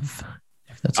Fiziev.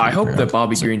 I hope that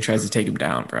Bobby Green tries to take him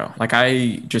down, bro. Like,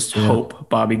 I just hope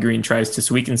Bobby Green tries to,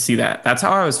 so we can see that. That's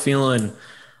how I was feeling.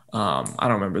 I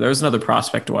don't remember. There was another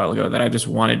prospect a while ago that I just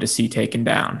wanted to see taken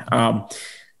down.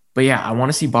 But yeah, I want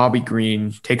to see Bobby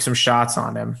Green take some shots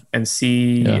on him and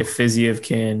see if Fiziev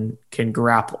can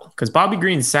grapple. Because Bobby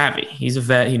Green's savvy. He's a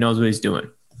vet. He knows what he's doing.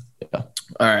 Yeah.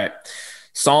 All right.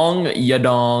 Song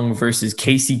Yadong versus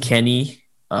Casey Kenny.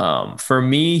 For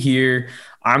me here,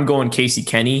 I'm going Casey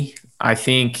Kenny. I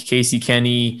think Casey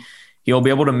Kenny, he'll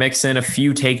be able to mix in a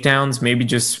few takedowns, maybe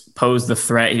just pose the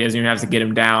threat. He doesn't even have to get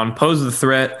him down. Pose the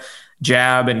threat,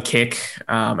 jab and kick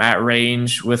at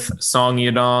range with Song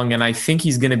Yadong, and I think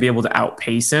he's going to be able to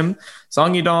outpace him.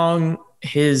 Song Yadong,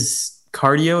 his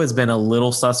cardio has been a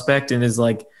little suspect and is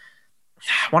like,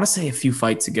 I want to say a few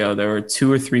fights ago, there were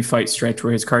 2 or 3 fight stretch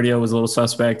where his cardio was a little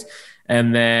suspect.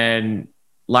 And then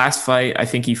last fight, I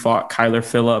think he fought Kyler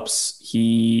Phillips.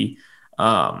 He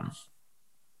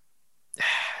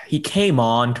came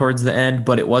on towards the end,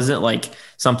 but it wasn't like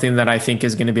something that I think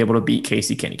is going to be able to beat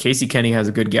Casey Kenny. Casey Kenny has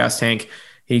a good gas tank.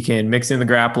 He can mix in the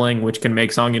grappling, which can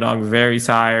make Song Yadong very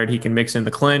tired. He can mix in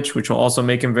the clinch, which will also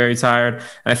make him very tired. And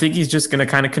I think he's just going to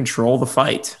kind of control the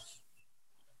fight.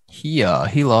 He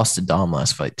lost to Dom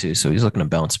last fight too, so he's looking to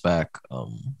bounce back.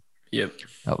 Yep.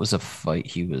 That was a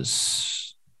fight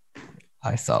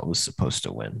I thought was supposed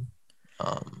to win.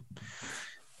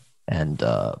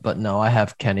 But no, I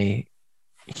have Kenny.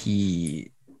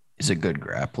 He is a good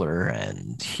grappler,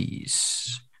 and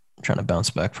he's trying to bounce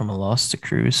back from a loss to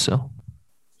Cruz. So,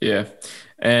 yeah.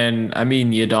 And I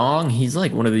mean, Yadong, he's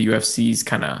like one of the UFC's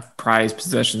kind of prized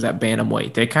possessions at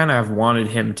bantamweight. They kind of have wanted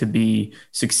him to be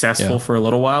successful for a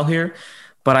little while here.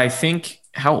 But I think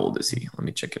how old is he? Let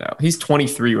me check it out. He's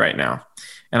 23 right now.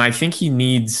 And I think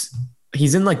he's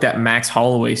in like that Max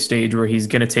Holloway stage where he's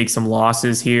going to take some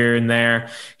losses here and there.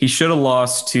 He should have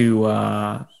lost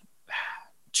to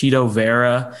Cheeto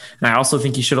Vera. And I also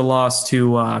think he should have lost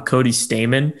to Cody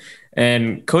Stamen.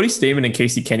 And Cody Stamen and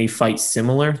Casey Kenny fight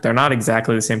similar. They're not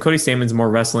exactly the same. Cody Stamen's more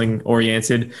wrestling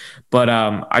oriented, but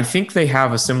I think they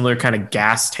have a similar kind of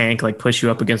gas tank, like push you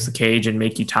up against the cage and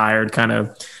make you tired kind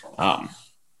of,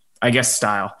 I guess,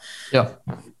 style. Yeah.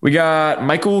 We got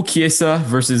Michael Chiesa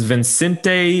versus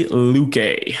Vicente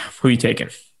Luque. Who are you taking?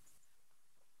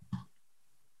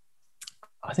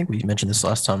 I think we mentioned this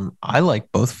last time. I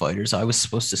like both fighters. I was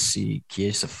supposed to see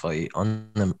Chiesa fight on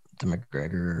the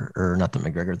McGregor, or not the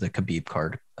McGregor, the Khabib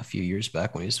card a few years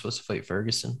back when he was supposed to fight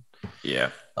Ferguson.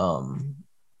 Yeah.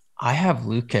 I have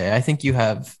Luque. I think you're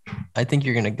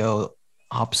gonna go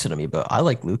opposite of me, but I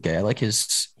like Luque. I like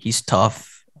he's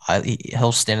tough.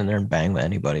 He'll stand in there and bang with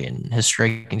anybody, and his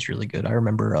striking's really good. I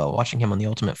remember watching him on The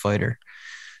Ultimate Fighter.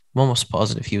 I'm almost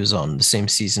positive he was on the same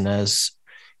season as,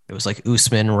 it was like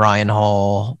Usman, Ryan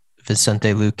Hall,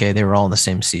 Vicente Luque. They were all in the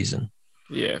same season.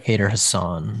 Yeah. Hader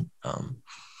Hassan.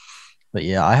 But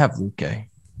yeah, I have Luque.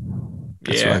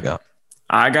 That's what I got.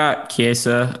 I got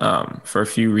Chiesa for a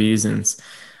few reasons.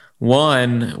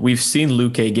 One, we've seen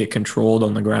Luque get controlled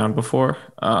on the ground before.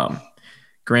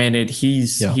 Granted,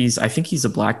 I think he's a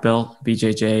black belt,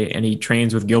 BJJ, and he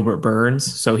trains with Gilbert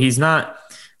Burns. So he's not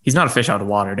a fish out of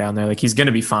water down there. Like, he's going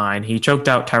to be fine. He choked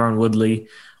out Tyron Woodley.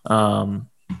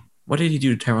 What did he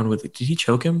do to Tyron Woodley? Did he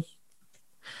choke him?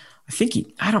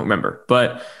 I don't remember,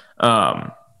 but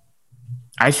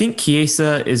I think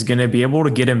Chiesa is going to be able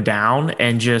to get him down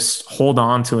and just hold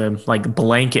on to him, like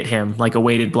blanket him, like a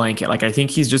weighted blanket. Like, I think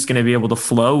he's just going to be able to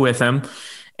flow with him.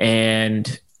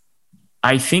 And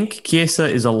I think Chiesa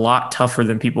is a lot tougher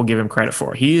than people give him credit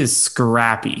for. He is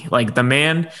scrappy. Like, the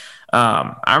man,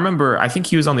 I remember, I think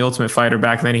he was on The Ultimate Fighter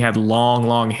back then. He had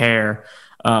long hair.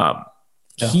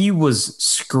 He was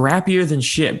scrappier than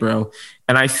shit, bro.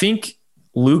 And I think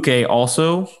Luque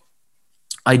also,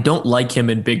 I don't like him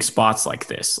in big spots like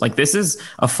this. Like, this is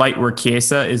a fight where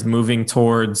Chiesa is moving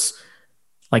towards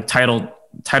like title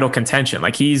contention.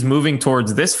 Like, he's moving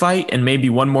towards this fight and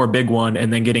maybe one more big one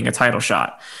and then getting a title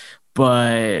shot.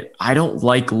 But I don't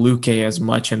like Luque as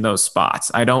much in those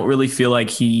spots. I don't really feel like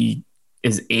he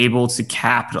is able to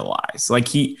capitalize. Like,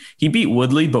 he beat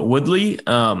Woodley, but Woodley,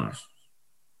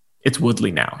 it's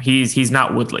Woodley now. He's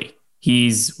not Woodley.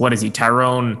 He's, what is he?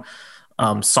 Tyrone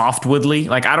Soft Woodley.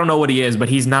 Like, I don't know what he is, but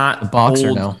he's not the boxer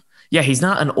old. now. Yeah, he's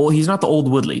not the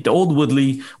old Woodley. The old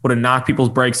Woodley would have knocked people's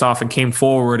brakes off and came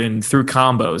forward and threw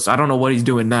combos. I don't know what he's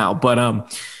doing now, but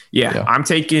yeah, I'm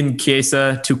taking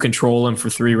Chiesa to control him for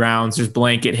 3 rounds, just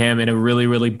blanket him in a really,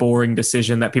 really boring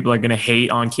decision that people are going to hate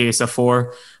on Chiesa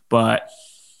for, but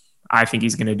I think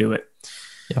he's going to do it.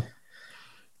 Yeah.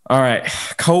 All right,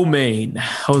 co-main,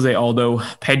 Jose Aldo,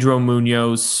 Pedro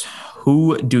Munoz.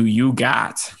 Who do you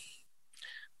got?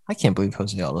 I can't believe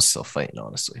Jose Aldo's still fighting,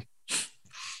 honestly.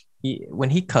 When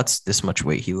he cuts this much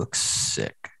weight, he looks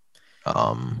sick.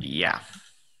 Yeah.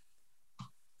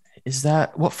 Is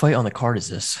that, what fight on the card is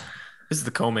this? This is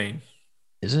the co-main.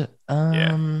 Is it?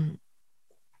 Yeah.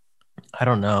 I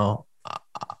don't know.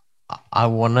 I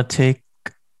want to take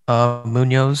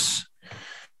Munoz,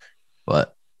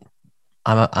 but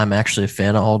I'm actually a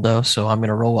fan of Aldo, so I'm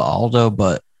gonna roll with Aldo.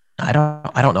 But I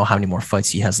don't know how many more fights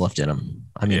he has left in him.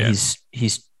 I mean,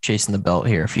 he's chasing the belt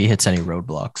here. If he hits any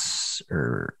roadblocks,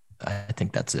 or I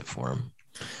think that's it for him.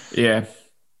 Yeah,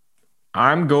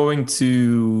 I'm going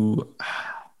to.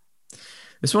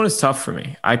 This one is tough for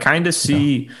me. I kind of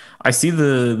see, I see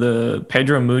the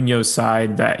Pedro Munoz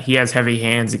side, that he has heavy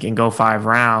hands. He can go 5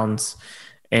 rounds,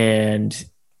 and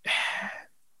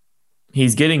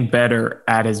he's getting better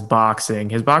at his boxing.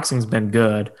 His boxing's been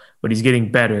good, but he's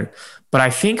getting better. But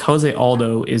I think Jose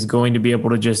Aldo is going to be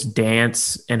able to just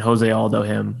dance and Jose Aldo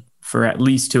him for at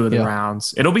least 2 of the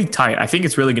rounds. It'll be tight. I think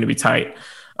it's really going to be tight.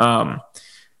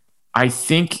 I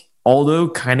think Aldo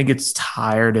kind of gets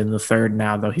tired in the 3rd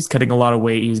now, though. He's cutting a lot of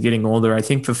weight. He's getting older. I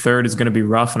think the 3rd is going to be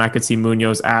rough, and I could see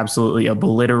Munoz absolutely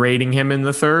obliterating him in the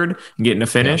 3rd and getting a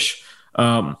finish.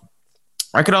 Yeah.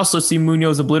 I could also see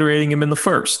Munoz obliterating him in the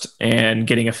 1st and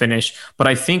getting a finish. But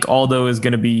I think Aldo is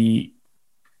going to be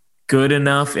good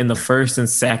enough in the 1st and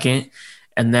 2nd.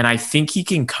 And then I think he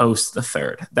can coast the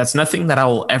 3rd. That's nothing that I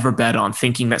will ever bet on,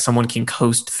 thinking that someone can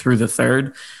coast through the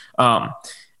 3rd.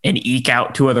 And eke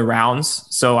out 2 other rounds.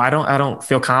 So I don't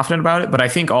feel confident about it, but I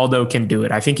think Aldo can do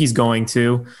it. I think he's going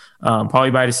to,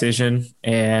 probably by decision.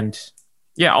 And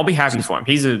yeah, I'll be happy for him.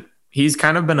 He's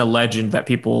kind of been a legend that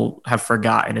people have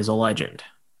forgotten is a legend.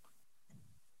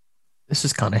 This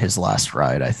is kind of his last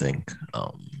ride, I think. I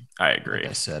Like agree.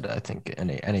 I said, I think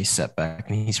any setback,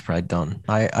 and he's probably done.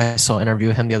 I saw an interview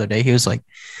with him the other day. He was like,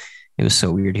 it was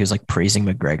so weird. He was like praising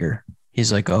McGregor.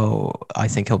 He's like, oh, I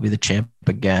think he'll be the champ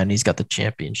again. He's got the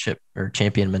championship or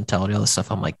champion mentality, all this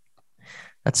stuff. I'm like,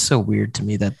 that's so weird to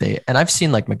me that and I've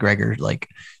seen like McGregor like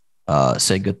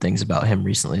say good things about him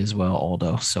recently as well,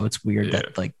 Aldo. So it's weird Yeah.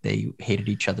 that like they hated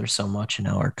each other so much and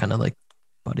now are kind of like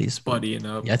buddies. But Buddying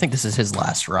up. yeah, I think this is his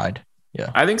last ride. Yeah.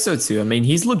 I think so too. I mean,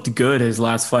 he's looked good his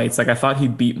last fights. Like I thought he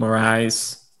beat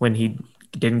Moraes when he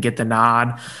didn't get the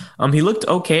nod. He looked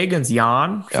okay against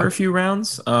Jan for Yeah. a few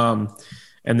rounds.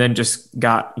 And then just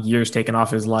got years taken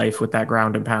off his life with that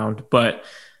ground and pound. But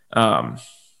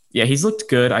yeah, he's looked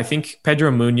good. I think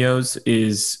Pedro Munoz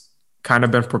is kind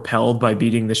of been propelled by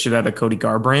beating the shit out of Cody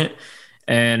Garbrandt.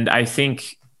 And I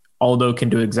think Aldo can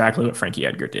do exactly what Frankie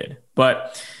Edgar did.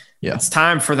 But Yeah. it's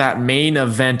time for that main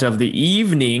event of the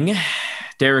evening.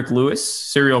 Derek Lewis,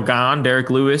 Cyril Gane.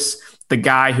 Derek Lewis, the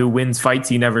guy who wins fights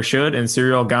he never should, and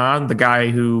Cyril Gane, the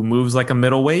guy who moves like a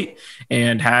middleweight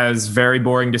and has very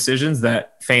boring decisions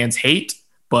that fans hate,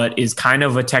 but is kind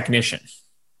of a technician.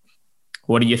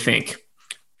 What do you think?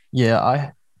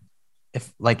 Yeah,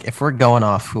 if we're going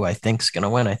off who I think's gonna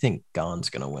win, I think Gane's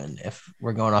gonna win. If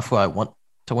we're going off who I want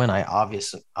to win, I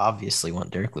obviously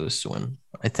want Derek Lewis to win.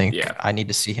 I think I need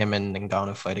to see him and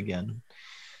Ngannou fight again.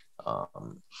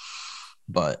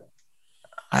 But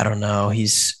I don't know.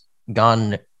 He's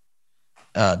gone.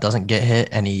 Doesn't get hit,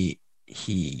 and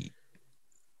he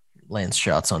lands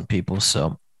shots on people.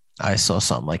 So I saw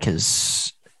something like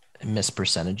his miss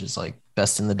percentage is like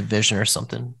best in the division or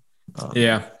something.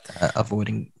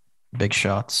 Avoiding big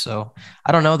shots. So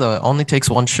I don't know though. It only takes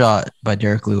one shot by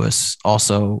Derek Lewis.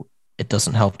 Also, it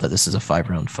doesn't help that this is a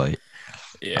 5-round fight.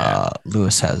 Yeah.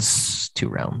 Lewis has 2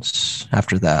 rounds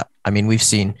after that. I mean, we've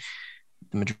seen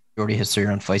the majority of his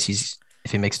 3-round fights.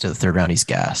 If he makes it to the 3rd round, he's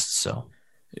gassed. So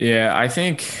yeah, I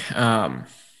think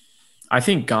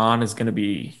Gane is going to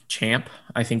be champ.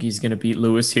 I think he's going to beat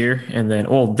Lewis here, and then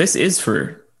this is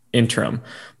for interim,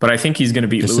 but I think he's going to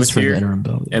beat Lewis here,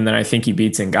 and then I think he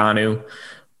beats Ngannou.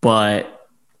 But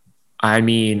I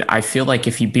mean, I feel like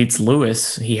if he beats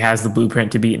Lewis, he has the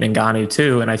blueprint to beat Ngannou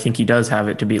too, and I think he does have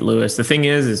it to beat Lewis. The thing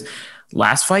is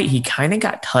last fight he kind of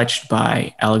got touched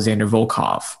by Alexander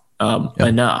Volkov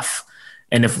enough.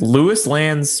 And if Lewis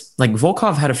lands, like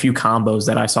Volkov had a few combos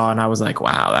that I saw and I was like,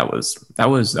 wow, that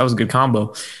was a good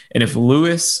combo. And if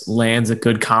Lewis lands a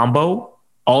good combo,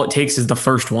 all it takes is the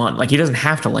first one. Like he doesn't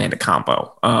have to land a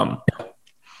combo.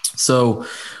 So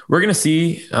we're going to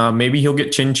see, maybe he'll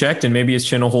get chin checked and maybe his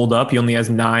chin will hold up. He only has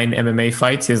 9 MMA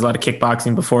fights. He has a lot of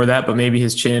kickboxing before that, but maybe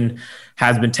his chin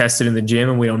has been tested in the gym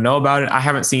and we don't know about it. I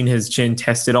haven't seen his chin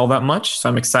tested all that much, so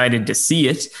I'm excited to see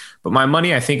it. But my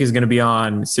money, I think, is going to be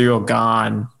on Cyril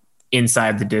Gane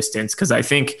inside the distance because I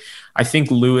think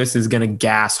Lewis is going to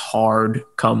gas hard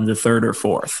come the 3rd or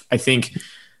 4th. I think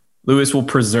Lewis will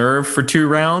preserve for 2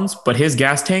 rounds, but his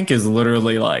gas tank is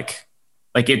literally like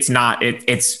it's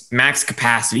max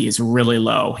capacity is really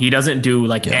low. He doesn't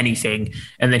do anything.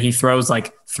 And then he throws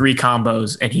like 3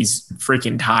 combos and he's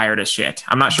freaking tired as shit.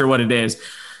 I'm not sure what it is,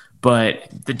 but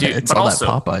the dude, it's but all also,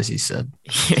 that Popeyes, he said.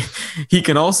 He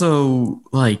can also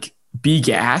like be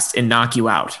gassed and knock you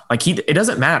out. Like it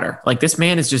doesn't matter. Like this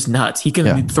man is just nuts. He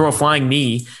can throw a flying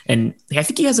knee and I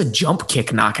think he has a jump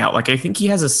kick knockout. Like I think he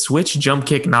has a switch jump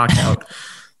kick knockout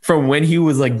from when he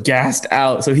was like gassed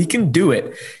out. So he can do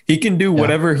it. He can do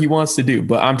whatever he wants to do,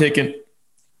 but I'm taking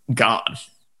Gane.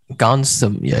 Gane's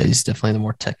he's definitely the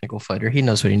more technical fighter. He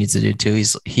knows what he needs to do too.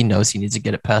 He knows he needs to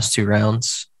get it past 2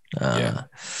 rounds.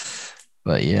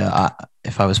 But yeah,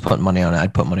 if I was putting money on it,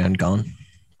 I'd put money on Gane.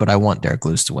 But I want Derek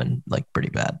Lewis to win like pretty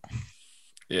bad.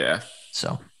 Yeah.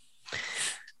 So,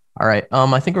 all right.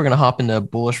 I think we're gonna hop into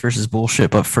bullish versus bullshit.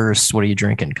 But first, what are you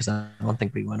drinking? Because I don't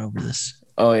think we went over this.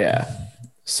 Oh yeah.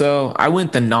 So I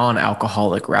went the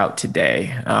non-alcoholic route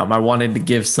today. I wanted to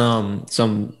give some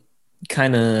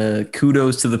kind of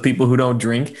kudos to the people who don't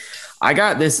drink. I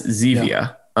got this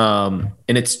Zevia, and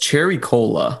it's cherry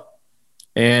cola,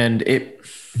 and it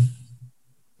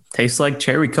tastes like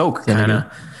cherry Coke, kind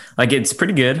of. Like it's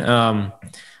pretty good. I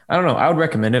don't know. I would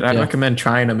recommend it. I'd recommend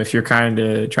trying them if you're kind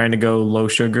of trying to go low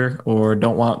sugar or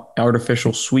don't want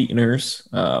artificial sweeteners,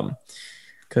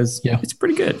 because it's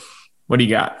pretty good. What do you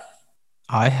got?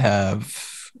 I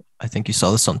think you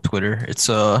saw this on Twitter. It's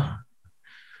a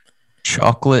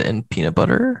chocolate and peanut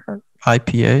butter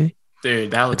IPA.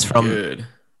 Dude, that looks good.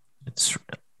 It's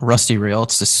Rusty Rail.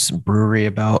 It's this brewery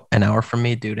about an hour from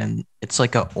me, dude. And it's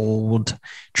like an old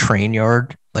train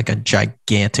yard like a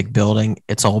gigantic building.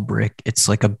 It's all brick. It's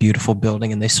like a beautiful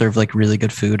building, and they serve like really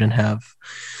good food and have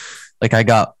like I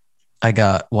got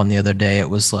one the other day. It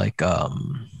was like a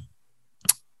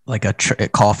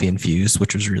coffee infused,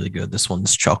 which was really good. This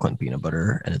one's chocolate and peanut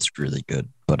butter, and it's really good.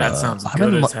 But That sounds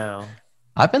good as hell.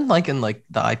 I've been liking like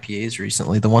the IPAs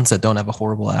recently, the ones that don't have a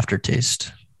horrible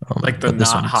aftertaste. Like the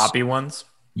not hoppy ones.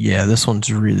 Yeah, this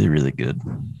one's really, really good.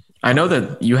 I know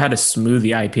that you had a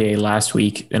smoothie IPA last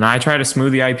week, and I tried a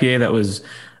smoothie IPA that was,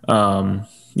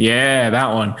 yeah,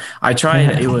 that one. I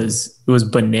tried. It was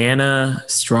banana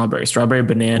strawberry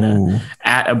banana. Ooh.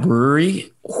 At a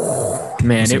brewery. Ooh,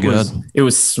 man, it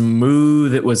was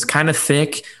smooth. It was kind of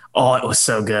thick. Oh, it was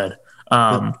so good.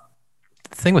 The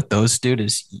thing with those, dude,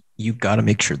 is you got to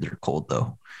make sure they're cold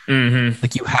though. Mm-hmm.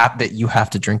 Like you have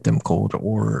to drink them cold,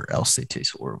 or else they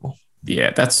taste horrible.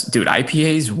 Yeah, dude.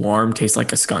 IPAs warm taste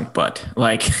like a skunk butt.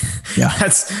 Like, yeah,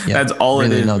 that's all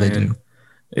really, it is. No, they do.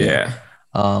 Yeah.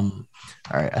 All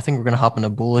right, I think we're gonna hop into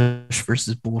bullish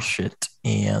versus bullshit,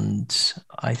 and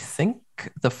I think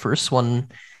the first one,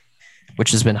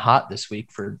 which has been hot this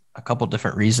week for a couple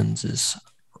different reasons, is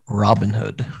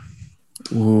Robinhood.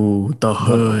 Ooh, the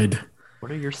hood.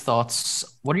 What are your thoughts?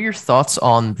 What are your thoughts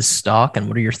on the stock, and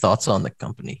what are your thoughts on the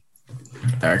company?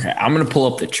 Okay, I'm gonna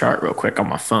pull up the chart real quick on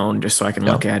my phone just so I can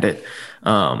look at it.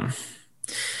 The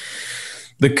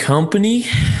company,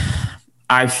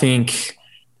 I think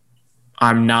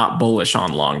I'm not bullish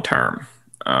on long term.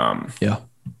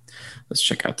 Let's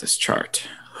check out this chart.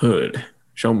 Hood,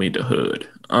 show me the hood.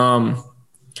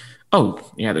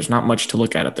 Oh yeah, there's not much to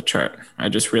look at the chart. I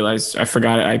just realized I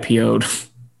forgot it IPO'd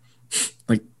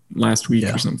like last week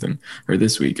or something, or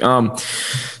this week.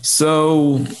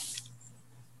 So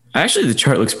actually the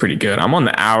chart looks pretty good. I'm on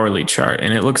the hourly chart,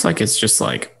 and it looks like it's just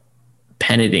like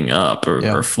penning up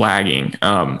or flagging.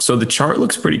 So the chart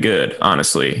looks pretty good,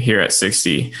 honestly, here at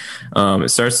 60. It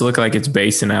starts to look like it's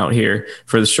basing out here.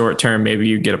 For the short term, maybe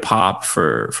you get a pop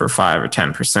for 5 or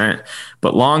 10%.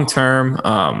 But long term,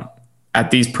 at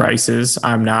these prices,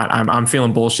 I'm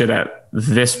feeling bullshit at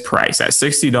this price at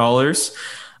 $60.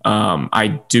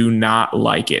 I do not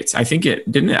like it. I think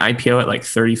didn't it IPO at like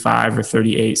 35 or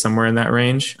 38, somewhere in that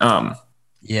range.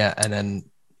 Yeah, and then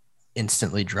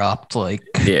instantly dropped like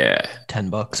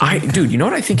 $10. Dude, you know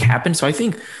what I think happened? So I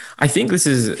think this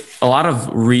is a lot of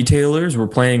retailers were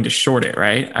planning to short it,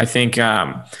 right? I think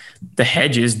the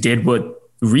hedges did what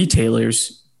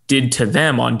retailers did to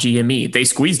them on GME. They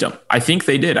squeezed them. I think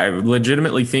they did. I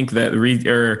legitimately think that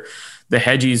the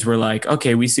hedgies were like,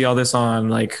 okay, we see all this on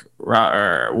like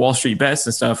Wall Street Bets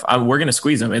and stuff. We're going to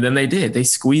squeeze them. And then they did. They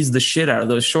squeezed the shit out of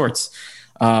those shorts.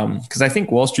 Because I think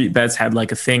Wall Street Bets had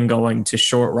like a thing going to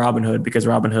short Robinhood because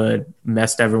Robinhood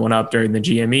messed everyone up during the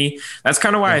GME. That's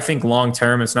kind of why I think long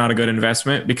term it's not a good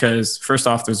investment, because first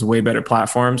off, there's way better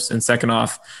platforms, and second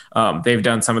off, they've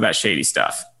done some of that shady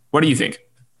stuff. What do you think?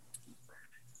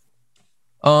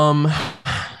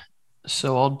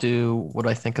 So I'll do what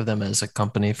I think of them as a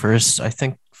company first. I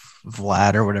think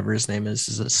Vlad, or whatever his name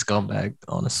is a scumbag,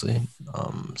 honestly.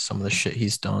 Some of the shit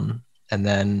he's done. And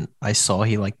then I saw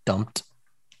he like dumped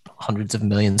hundreds of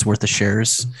millions worth of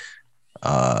shares.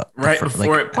 Right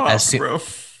before it popped, bro.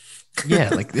 Yeah,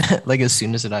 like as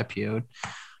soon as it IPO'd.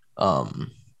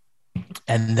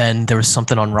 And then there was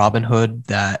something on Robinhood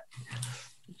that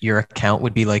your account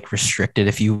would be like restricted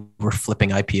if you were flipping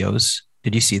IPOs.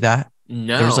 Did you see that?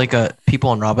 No. There's like people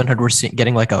on Robinhood were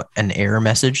getting like an error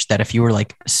message that if you were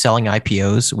like selling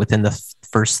IPOs within the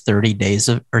first 30 days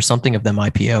or something of them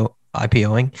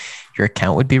IPOing, your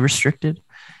account would be restricted.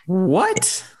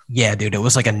 What? Yeah, dude, it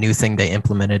was like a new thing they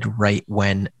implemented right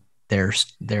when their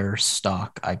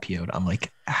stock IPO'd. I'm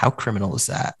like, how criminal is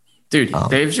that? Dude,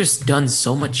 they've just done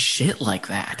so much shit like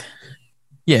that.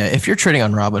 Yeah, if you're trading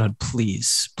on Robinhood,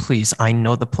 please, I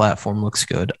know the platform looks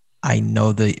good. I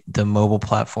know the mobile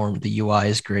platform, the UI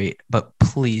is great, but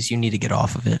please, you need to get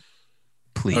off of it.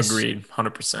 Please. Agreed,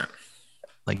 100%.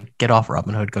 Like, get off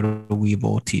Robinhood, go to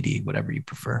Webull, TD, whatever you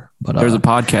prefer. But there's a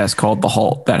podcast called The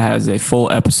Halt that has a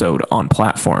full episode on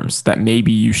platforms that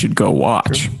maybe you should go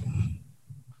watch. True.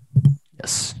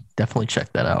 Yes, definitely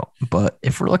check that out. But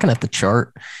if we're looking at the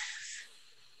chart,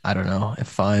 I don't know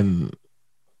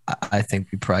I think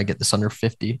we probably get this under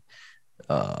 50.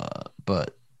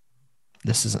 But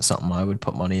this isn't something I would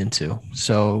put money into.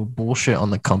 So bullshit on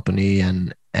the company,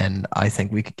 and I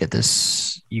think we could get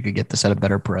this. You could get this at a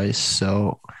better price.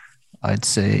 So I'd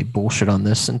say bullshit on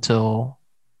this until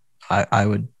I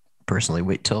would personally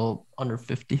wait till under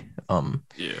 50.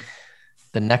 Yeah.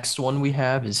 The next one we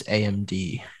have is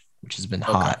AMD, which has been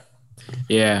hot.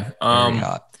 Yeah. Very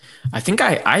hot. I think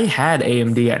I had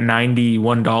AMD at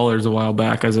 $91 a while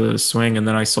back as a swing, and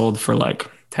then I sold for like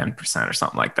 10% or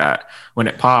something like that when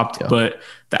it popped. Yeah. But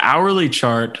the hourly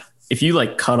chart, if you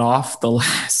like cut off the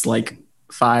last like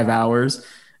 5 hours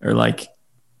or like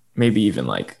maybe even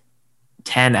like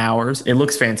 10 hours, it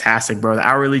looks fantastic, bro. The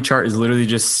hourly chart is literally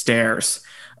just stairs.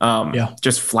 Yeah.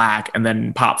 Just flag and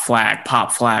then pop flag,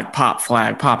 pop flag, pop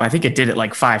flag, pop. I think it did it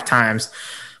like 5 times,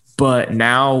 but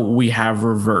now we have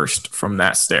reversed from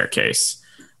that staircase.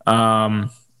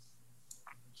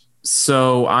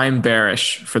 So I'm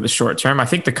bearish for the short term. I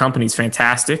think the company's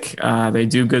fantastic. They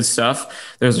do good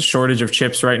stuff. There's a shortage of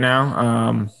chips right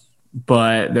now,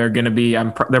 but they're going to be.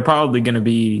 They're probably going to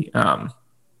be.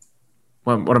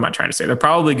 What am I trying to say? They're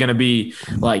probably going to be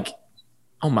like,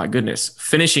 oh my goodness,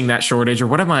 finishing that shortage, or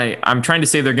what am I? I'm trying to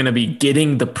say they're going to be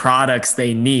getting the products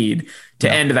they need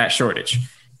to end that shortage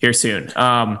here soon.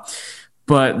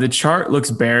 But the chart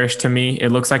looks bearish to me. It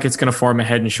looks like it's going to form a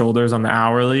head and shoulders on the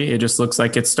hourly. It just looks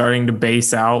like it's starting to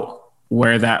base out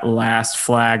where that last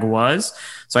flag was.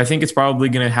 So I think it's probably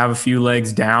going to have a few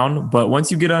legs down. But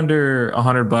once you get under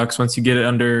 $100, once you get it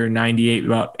under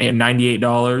about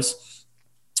 $98,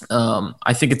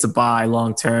 I think it's a buy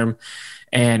long term.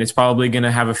 And it's probably going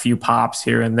to have a few pops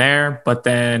here and there, but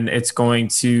then it's going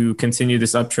to continue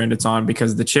this uptrend it's on,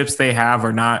 because the chips they have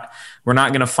we're not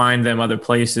going to find them other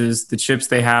places. The chips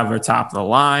they have are top of the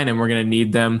line, and we're going to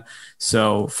need them.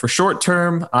 So for short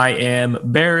term, I am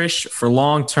bearish. For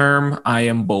long term, I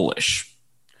am bullish.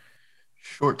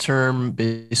 Short term,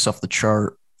 based off the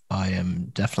chart, I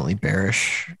am definitely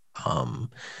bearish.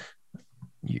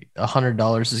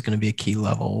 $100 is going to be a key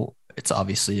level. It's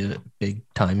obviously a big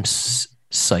time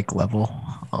psych level.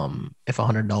 If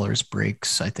 $100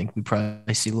 breaks, I think we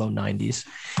probably see low 90s.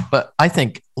 But I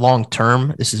think long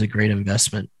term, this is a great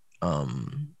investment.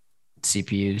 CPUs,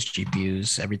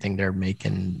 GPUs, everything they're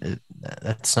making,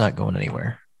 that's not going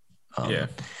anywhere.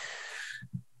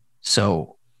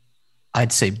 So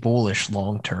I'd say bullish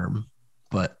long term,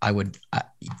 but I would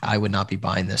not be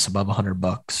buying this above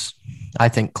 $100. I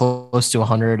think close to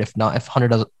 100. If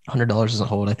 $100 doesn't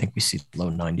hold, I think we see low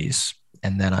 90s.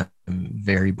 And then I'm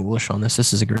very bullish on this.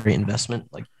 This is a great investment.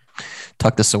 Like,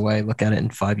 tuck this away, look at it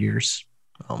in 5 years.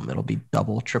 It'll be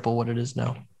double, triple what it is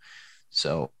now.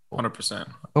 So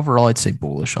 100%. Overall, I'd say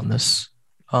bullish on this.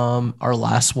 Our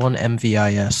last one,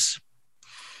 MVIS.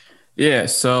 Yeah,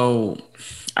 so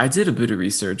I did a bit of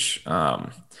research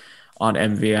on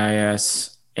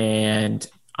MVIS, and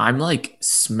I'm like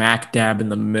smack dab in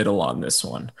the middle on this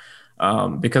one.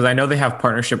 Because I know they have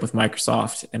partnership with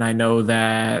Microsoft, and I know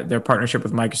that their partnership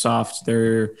with Microsoft,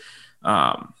 they're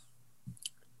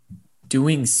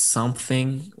doing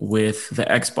something with the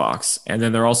Xbox, and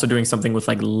then they're also doing something with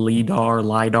like LiDAR.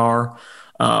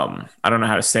 I don't know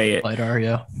how to say it. LiDAR,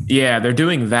 yeah. Yeah, they're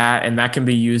doing that, and that can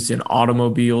be used in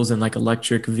automobiles and like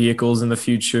electric vehicles in the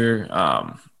future,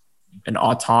 and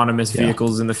autonomous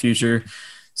vehicles in the future.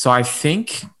 So I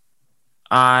think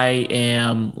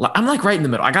I'm like right in the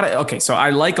middle. So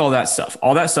I like all that stuff.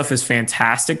 All that stuff is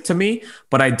fantastic to me,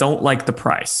 but I don't like the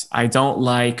price. I don't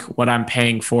like what I'm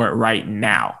paying for it right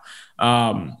now.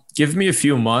 Give me a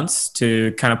few months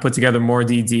to kind of put together more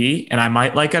DD, and I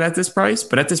might like it at this price,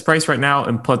 but at this price right now,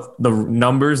 and put the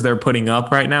numbers they're putting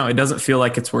up right now, it doesn't feel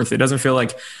like it's worth it. It doesn't feel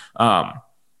like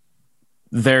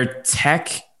their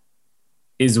tech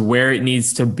is where it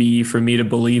needs to be for me to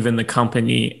believe in the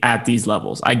company at these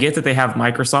levels. I get that they have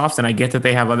Microsoft, and I get that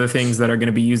they have other things that are going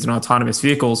to be used in autonomous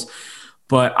vehicles,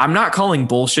 but I'm not calling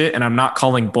bullshit, and I'm not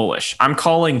calling bullish. I'm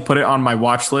calling put it on my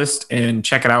watch list and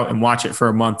check it out and watch it for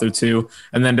a month or two,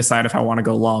 and then decide if I want to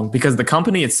go long, because the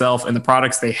company itself and the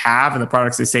products they have and the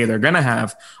products they say they're going to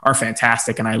have are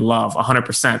fantastic, and I love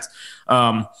 100%.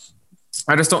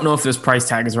 I just don't know if this price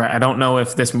tag is right. I don't know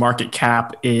if this market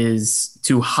cap is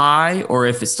too high or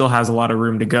if it still has a lot of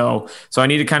room to go. So I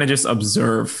need to kind of just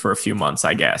observe for a few months,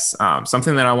 I guess.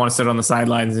 Something that I want to sit on the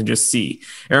sidelines and just see.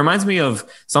 It reminds me of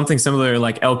something similar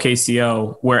like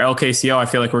LKCO, where LKCO, I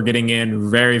feel like we're getting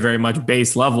in very, very much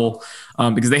base level,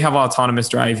 because they have autonomous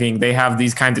driving. They have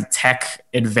these kinds of tech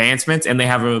advancements, and they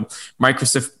have a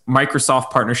Microsoft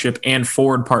partnership and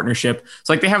Ford partnership.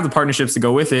 So like they have the partnerships to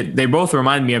go with it. They both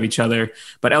remind me of each other,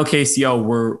 but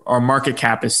LKCO, our market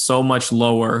cap is so much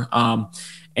lower.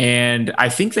 And I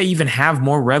think they even have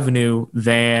more revenue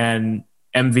than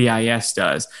MVIS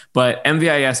does. But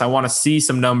MVIS, I want to see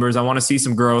some numbers. I want to see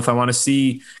some growth. I want to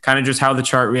see kind of just how the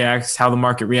chart reacts, how the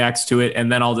market reacts to it, and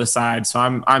then I'll decide. So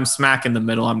I'm smack in the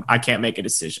middle. I can't make a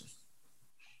decision.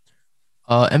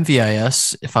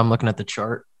 MVIS, if I'm looking at the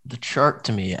chart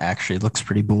to me actually looks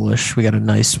pretty bullish. We got a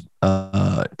nice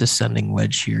descending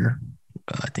wedge here.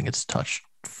 I think it's touched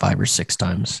 5 or 6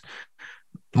 times.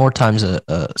 More times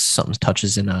something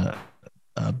touches in a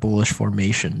bullish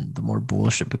formation, the more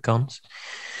bullish it becomes.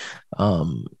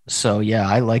 So yeah,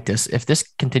 I like this. If this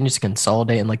continues to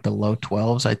consolidate in like the low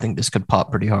 12s, I think this could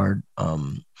pop pretty hard.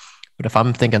 But if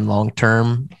I'm thinking long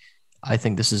term, I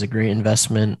think this is a great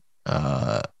investment.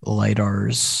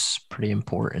 LiDAR's pretty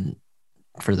important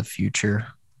for the future.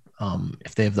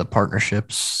 If they have the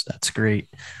partnerships, that's great.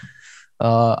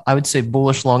 I would say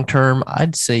bullish long term.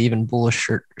 I'd say even bullish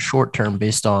short term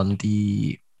based on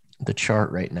the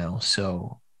chart right now.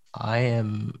 So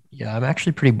I'm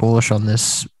actually pretty bullish on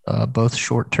this, both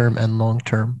short term and long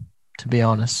term, to be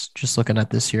honest, just looking at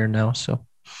this here now. So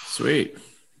Sweet.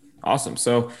 Awesome.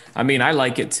 So, I mean, I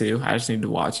like it too. I just need to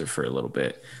watch it for a little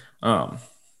bit.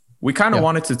 We kind of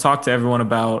wanted to talk to everyone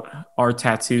about our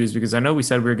tattoos because I know we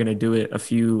said we were going to do it a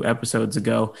few episodes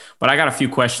ago, but I got a few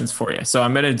questions for you. So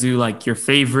I'm going to do like your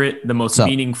favorite, the most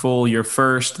meaningful, your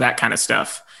first, that kind of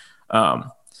stuff.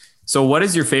 So what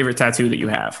is your favorite tattoo that you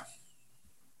have?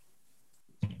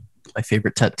 My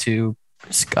favorite tattoo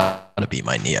has got to be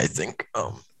my knee, I think.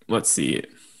 Let's see it.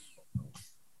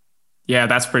 Yeah,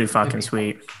 that's pretty fucking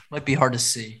sweet. Might be hard to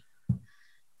see.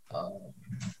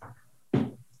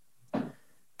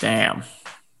 Damn.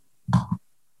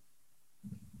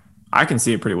 I can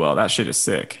see it pretty well. That shit is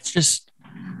sick. It's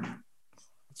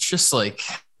just like,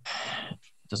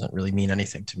 it doesn't really mean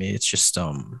anything to me. It's just,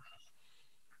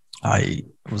 I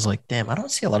was like, damn, I don't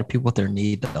see a lot of people with their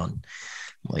knee done.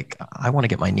 Like, I want to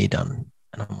get my knee done.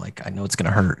 And I'm like, I know it's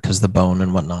going to hurt because the bone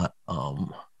and whatnot.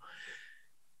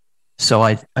 So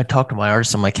I talked to my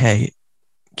artist. I'm like, hey,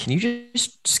 can you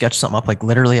just sketch something up? Like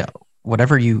literally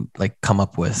whatever you like come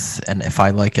up with. And if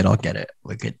I like it, I'll get it.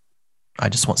 I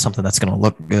just want something that's going to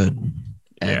look good.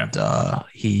 And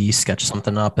he sketched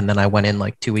something up. And then I went in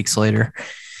like 2 weeks later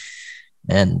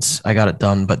and I got it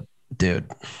done. But dude,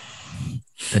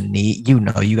 the knee, you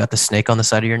got the snake on the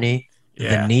side of your knee.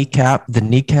 Yeah. The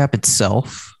kneecap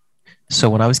itself. So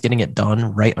when I was getting it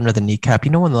done right under the kneecap,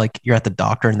 when like you're at the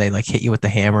doctor and they like hit you with the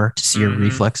hammer to see your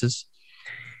reflexes.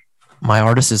 My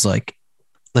artist is like,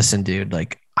 listen, dude,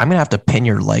 like I'm going to have to pin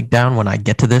your leg down when I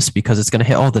get to this because it's going to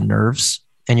hit all the nerves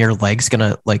and your leg's going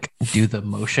to like do the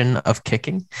motion of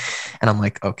kicking. And I'm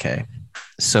like, okay.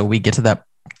 So we get to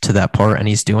that part and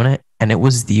he's doing it. And it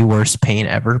was the worst pain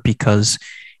ever because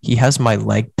he has my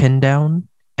leg pinned down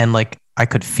and like I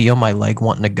could feel my leg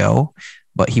wanting to go,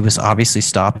 but he was obviously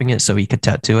stopping it so he could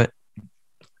tattoo it.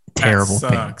 Terrible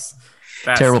pain.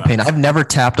 Terrible pain. I've never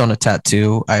tapped on a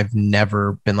tattoo. I've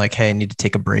never been like, hey, I need to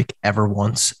take a break ever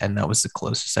once. And that was the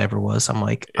closest I ever was. I'm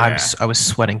like, I was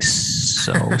sweating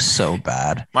so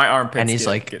bad. My armpits and he's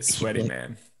get sweaty,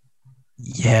 man.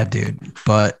 Yeah, dude.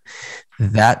 But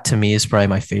that to me is probably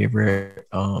my favorite.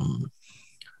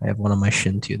 I have one on my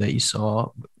shin too that you saw.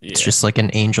 It's just like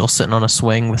an angel sitting on a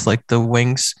swing with like the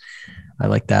wings. I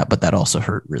like that, but that also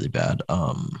hurt really bad.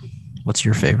 What's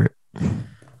your favorite?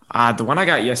 The one I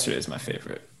got yesterday is my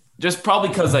favorite. Just probably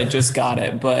because I just got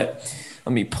it, but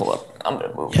let me pull up. I'm going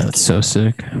to move. Yeah, that's so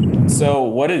sick. So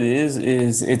what it is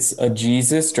it's a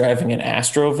Jesus driving an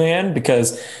Astro van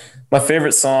because my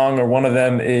favorite song or one of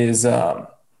them is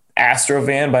Astro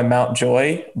Van by Mount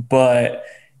Joy, but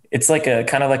it's like a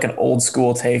kind of like an old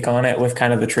school take on it with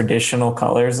kind of the traditional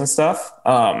colors and stuff.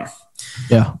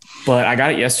 Yeah. But I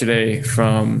got it yesterday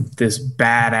from this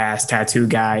badass tattoo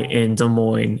guy in Des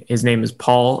Moines. His name is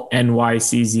Paul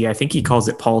NYCZ. I think he calls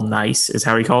it Paul Nice is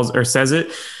how he calls or says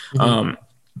it.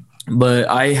 Mm-hmm. But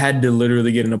I had to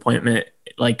literally get an appointment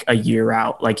like a year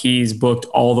out. Like he's booked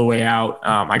all the way out.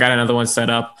 I got another one set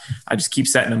up. I just keep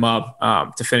setting him up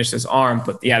to finish this arm.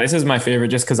 But yeah, this is my favorite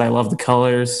just because I love the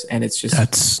colors and it's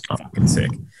just fucking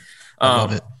sick. I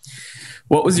love it.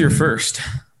 What was your first?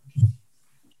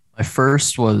 My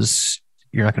first was,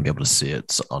 you're not going to be able to see it.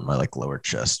 It's on my like lower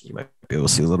chest. You might be able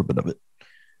to see a little bit of it.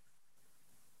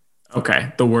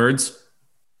 Okay. The words?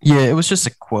 Yeah, it was just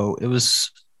a quote. I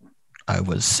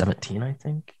was 17, I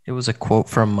think. It was a quote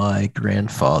from my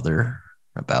grandfather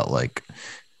about like,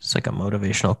 it's like a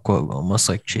motivational quote, almost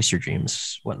like chase your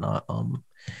dreams, whatnot.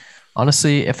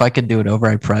 Honestly, if I could do it over,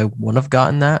 I probably wouldn't have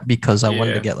gotten that because I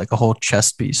wanted to get like a whole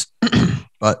chest piece,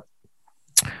 but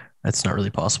that's not really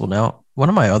possible now. One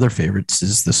of my other favorites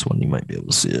is this one. You might be able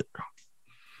to see it.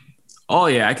 Oh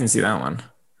yeah, I can see that one.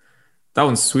 That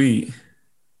one's sweet.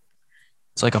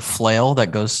 It's like a flail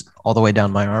that goes all the way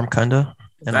down my arm, kind of,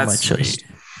 and on my chest.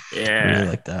 Yeah, I really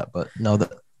like that. But no,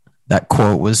 that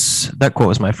quote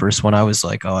was my first one. I was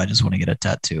like, oh, I just want to get a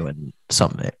tattoo and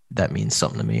something that means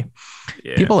something to me.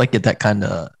 Yeah. People like get that kind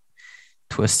of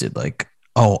twisted. Like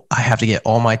oh, I have to get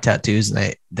all my tattoos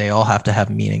and they all have to have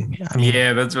meaning. I mean,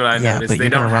 Yeah, that's what I yeah, noticed. but They you're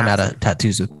don't gonna run have out to. of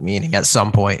tattoos with meaning at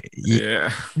some point.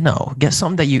 Yeah. No, get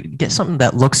something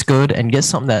that looks good and get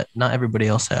something that not everybody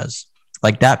else has.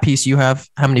 Like that piece you have,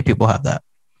 how many people have that?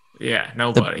 Yeah,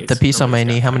 The piece on my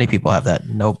nobody's knee, got how that. many people have that?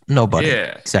 No, nobody.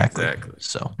 Yeah, Exactly. exactly.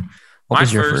 So, what My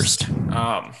was your first?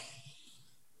 first,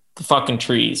 the fucking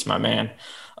trees, my man.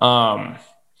 Um,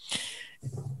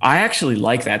 I actually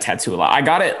like that tattoo a lot. I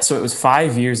got it, so it was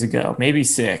 5 years ago, maybe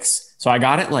six. So I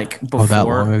got it like Oh, that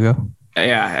long before. ago?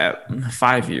 Yeah,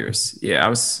 5 years. Yeah, I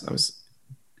was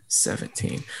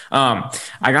 17. I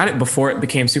got it before it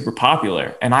became super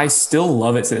popular, and I still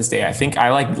love it to this day. I think I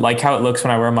like how it looks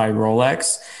when I wear my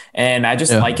Rolex, and I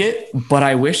just Yeah. like it. But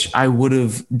I wish I would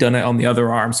have done it on the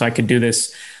other arm so I could do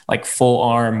this like full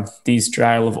arm, these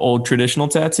style of old traditional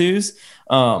tattoos,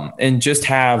 and just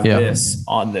have Yeah. this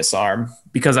on this arm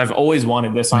because I've always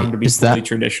wanted this arm Wait, to be fully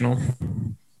traditional.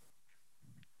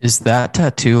 is that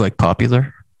tattoo like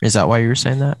popular? Is that why you were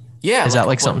saying that? Yeah, Is like that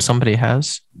like something somebody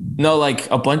has? no, like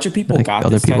a bunch of people Like got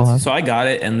other this people tattoo. have? So I got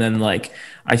it. And then like,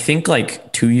 I think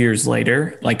like 2 years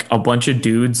later, like a bunch of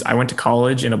dudes, I went to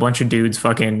college and a bunch of dudes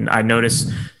fucking, I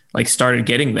noticed like started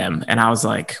getting them. And I was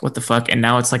like, what the fuck? And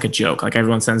now it's like a joke. Like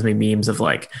everyone sends me memes of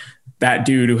like that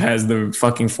dude who has the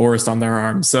fucking forest on their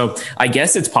arm. So I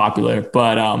guess it's popular,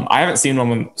 but I haven't seen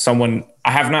one when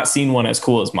I have not seen one as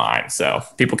cool as mine. So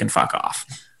people can fuck off.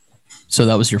 So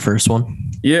that was your first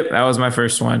one? Yep, that was my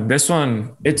first one. This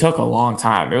one, it took a long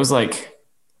time. It was like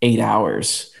 8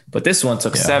 hours, but this one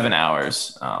took 7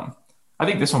 hours. I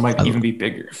think this one might even be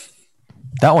bigger.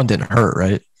 That one didn't hurt,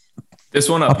 right? This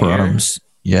one up Upper here, arms.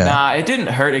 Yeah. nah, it didn't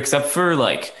hurt except for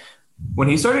like when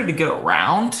he started to get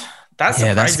around. That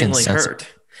Yeah, that's surprisingly hurt.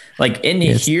 Like in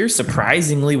here,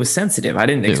 surprisingly was sensitive. I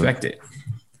didn't expect it.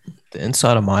 The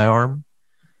inside of my arm.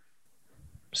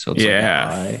 So it's Yeah.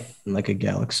 like an eye and like a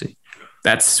galaxy.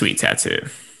 That's a sweet tattoo.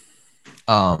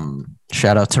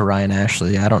 Shout out to Ryan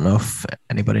Ashley. I don't know if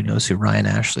anybody knows who Ryan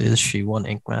Ashley is. She won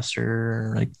Ink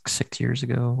Master like 5 years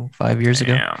ago.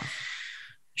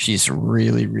 She's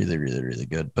really, really, really, really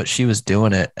good. But she was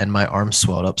doing it and my arm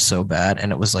swelled up so bad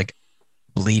and it was like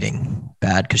bleeding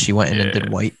bad because she went in and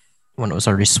did white when it was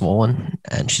already swollen.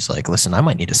 And she's like, listen, I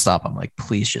might need to stop. I'm like,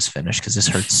 please just finish because this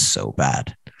hurts so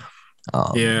bad.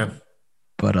 But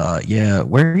yeah,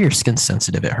 where your skin's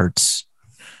sensitive, it hurts.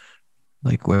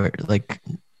 Like where, like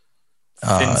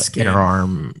inner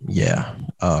arm,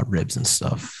 ribs and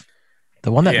stuff.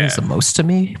 The one that means the most to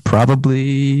me,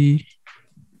 probably.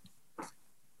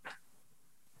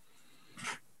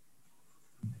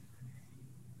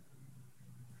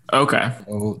 Okay.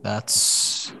 Oh,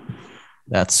 that's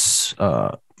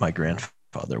my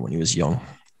grandfather when he was young.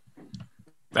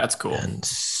 That's cool. And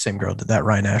same girl did that,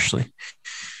 Ryan Ashley.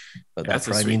 But that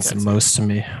probably means the most to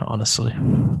me, honestly.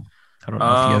 I don't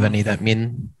know if you have any that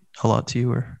mean a lot to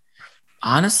you or.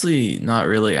 Honestly, not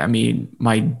really. I mean,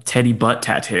 my teddy butt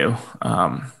tattoo.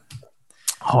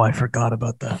 Oh, I forgot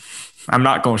about that. I'm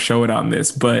not going to show it on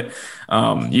this, but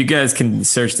you guys can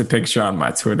search the picture on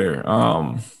my Twitter.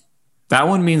 That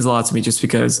one means a lot to me just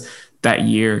because that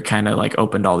year kind of like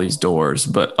opened all these doors.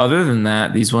 But other than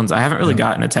that, these ones, I haven't really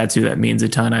gotten a tattoo that means a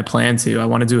ton. I plan to. I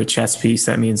want to do a chest piece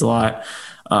that means a lot,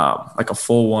 like a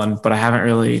full one, but I haven't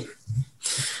really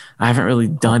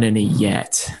done any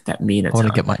yet that mean a ton. I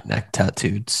want to get my neck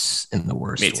tattooed in the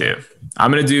worst. Me too.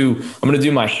 I'm gonna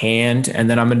do my hand and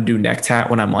then I'm gonna do neck tat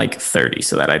when I'm like 30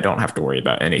 so that I don't have to worry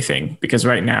about anything because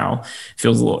right now it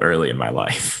feels a little early in my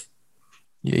life.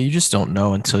 Yeah, you just don't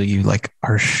know until you like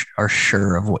are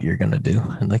sure of what you're gonna do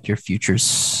and like your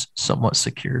future's somewhat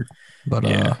secured. But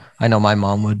I know my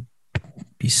mom would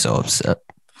be so upset.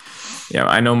 Yeah,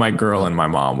 I know my girl and my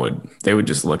mom would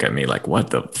just look at me like,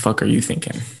 what the fuck are you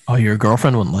thinking? Oh, your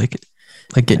girlfriend wouldn't like it?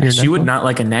 Like getting your neck? She would not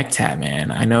like a neck tat, man.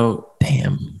 I know.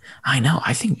 Damn. I know.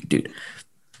 I think,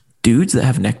 dudes that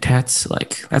have neck tats,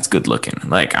 like that's good looking.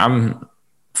 Like I'm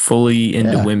fully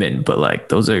into women, but like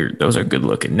those are good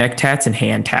looking. Neck tats and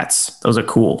hand tats. Those are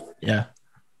cool. Yeah.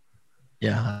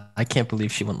 Yeah. I can't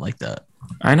believe she wouldn't like that.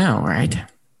 I know, right?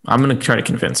 I'm going to try to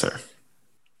convince her.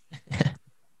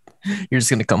 You're just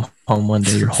going to come home one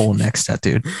day, your whole neck's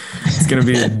tattooed. It's going to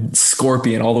be a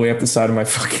scorpion all the way up the side of my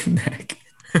fucking neck.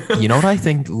 You know what I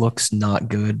think looks not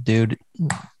good, dude,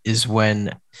 is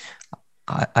when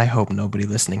I hope nobody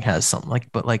listening has something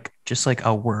but like just like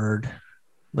a word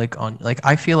like on like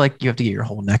I feel like you have to get your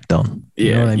whole neck done.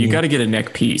 You know what I mean? Got to get a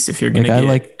neck piece if you're going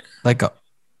to get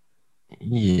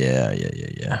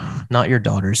yeah. Not your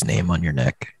daughter's name on your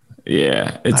neck.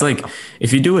 Yeah, it's I don't like know.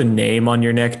 if you do a name on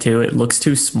your neck too, it looks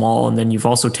too small, and then you've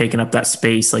also taken up that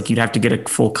space. Like you'd have to get a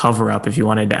full cover up if you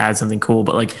wanted to add something cool.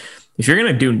 But like if you're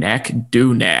gonna do neck,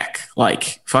 do neck.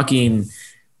 Like fucking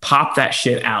pop that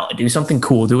shit out. Do something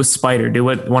cool. Do a spider. Do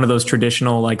it one of those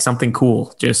traditional like something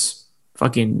cool. Just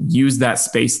fucking use that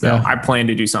space though. Yeah, I plan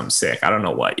to do something sick. I don't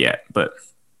know what yet, but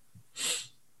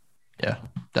yeah,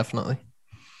 definitely.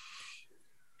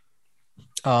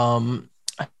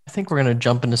 I think we're gonna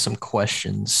jump into some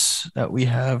questions that we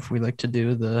have. We like to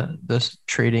do the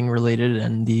trading related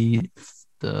and the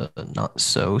not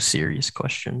so serious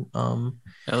question.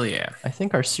 hell yeah. I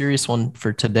think our serious one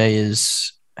for today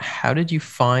is how did you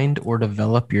find or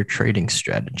develop your trading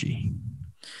strategy?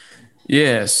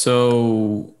 Yeah,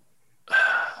 so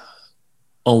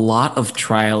a lot of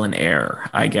trial and error,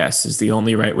 I guess, is the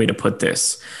only right way to put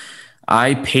this.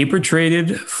 I paper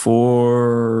traded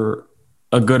for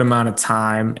a good amount of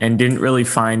time and didn't really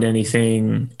find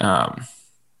anything,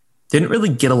 didn't really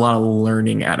get a lot of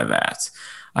learning out of that,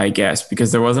 I guess,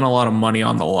 because there wasn't a lot of money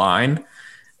on the line.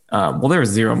 Well, there was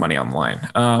zero money on the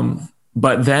line.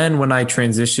 But then when I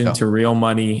transitioned Yeah. to real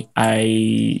money,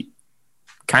 I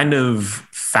kind of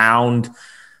found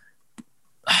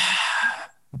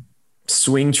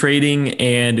swing trading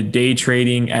and day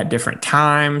trading at different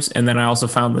times. And then I also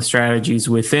found the strategies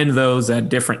within those at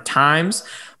different times.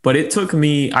 But it took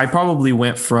me, I probably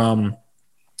went from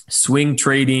swing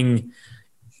trading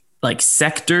like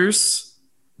sectors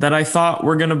that I thought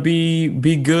were gonna be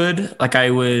good. Like I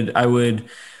would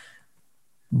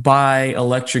buy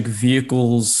electric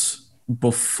vehicles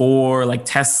before like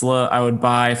Tesla. I would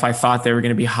buy if I thought they were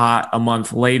gonna be hot a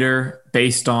month later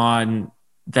based on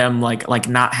them like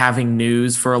not having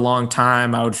news for a long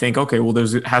time. I would think, okay, well,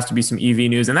 there has to be some EV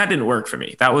news, and that didn't work for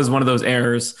me. That was one of those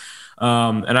errors.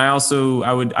 And I also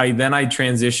I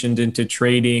transitioned into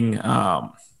trading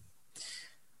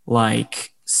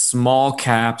like small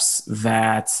caps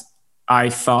that I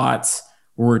thought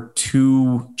were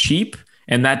too cheap.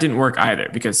 And that didn't work either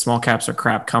because small caps are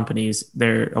crap companies.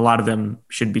 A lot of them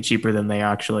should be cheaper than they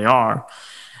actually are.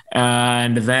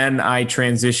 And then I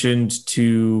transitioned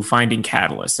to finding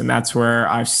catalysts, and that's where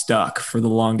I've stuck for the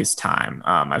longest time.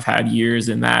 I've had years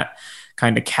in that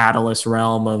kind of catalyst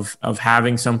realm of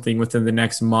having something within the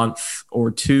next month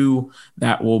or two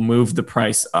that will move the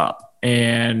price up.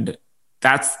 And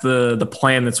that's the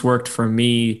plan that's worked for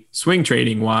me swing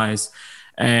trading wise.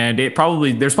 And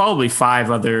there's probably five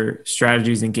other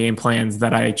strategies and game plans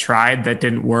that I tried that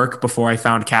didn't work before I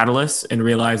found catalysts and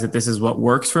realized that this is what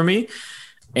works for me.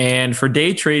 And for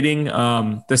day trading,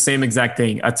 the same exact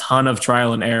thing, a ton of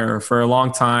trial and error. For a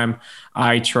long time,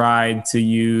 I tried to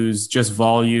use just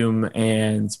volume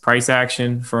and price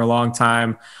action for a long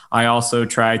time. I also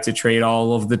tried to trade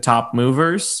all of the top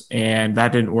movers, and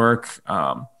that didn't work.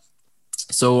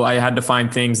 So I had to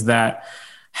find things that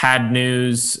had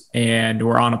news and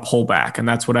were on a pullback. And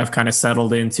that's what I've kind of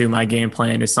settled into my game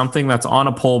plan is something that's on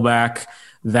a pullback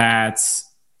that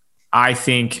I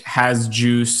think has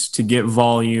juice to get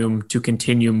volume to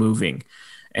continue moving.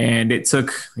 And it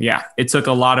took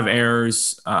a lot of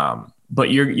errors.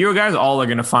 But your guys all are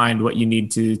going to find what you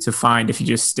need to find if you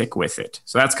just stick with it.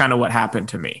 So that's kind of what happened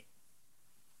to me.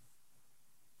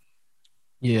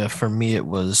 Yeah, for me, it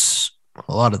was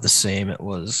a lot of the same. It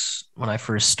was when I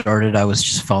first started, I was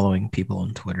just following people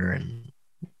on Twitter and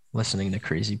listening to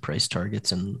crazy price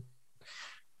targets. And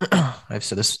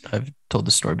I've told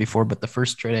this story before, but the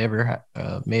first trade I ever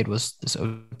made was this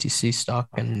OTC stock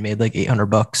and made like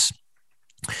 $800.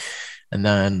 And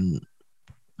then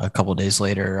a couple of days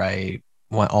later, I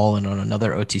went all in on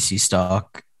another OTC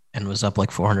stock and was up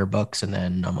like $400. And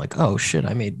then I'm like, oh shit,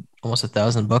 I made almost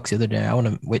 $1,000 the other day. I want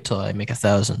to wait till I make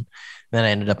 1,000. Then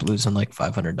I ended up losing like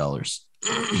 $500.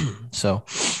 So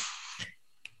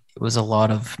it was a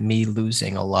lot of me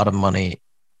losing a lot of money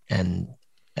and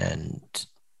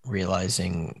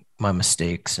realizing my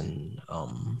mistakes and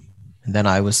then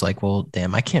I was like, well,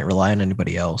 damn, I can't rely on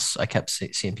anybody else. I kept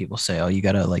seeing people say, oh, you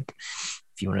gotta like,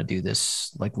 if you want to do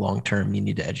this like long term, you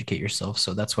need to educate yourself.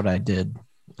 So that's what I did.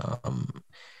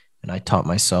 And I taught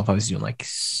myself. I was doing like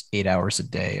 8 hours a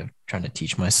day of trying to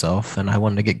teach myself, and I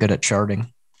wanted to get good at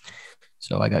charting.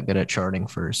 So I got good at charting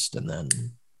first, and then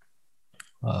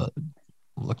uh,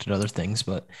 looked at other things.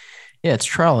 But yeah, it's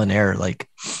trial and error. Like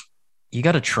you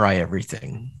got to try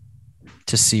everything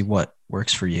to see what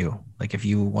works for you. Like if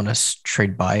you want to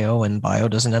trade bio and bio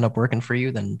doesn't end up working for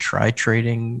you, then try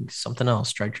trading something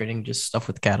else. Try trading just stuff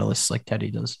with catalysts like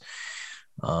Teddy does.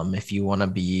 If you want to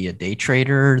be a day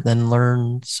trader, then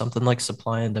learn something like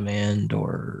supply and demand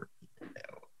or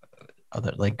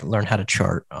other like learn how to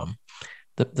chart.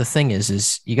 The thing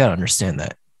is you got to understand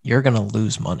that you're going to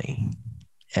lose money.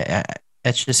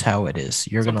 That's just how it is.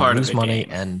 You're It's a going to part of lose the money,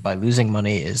 game. and by losing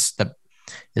money is the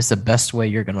best way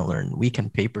you're going to learn. We can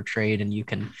paper trade, and you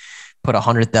can put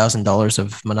 $100,000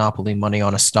 of monopoly money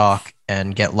on a stock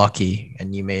and get lucky,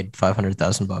 and you made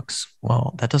 $500,000.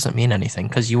 Well, that doesn't mean anything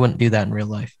because you wouldn't do that in real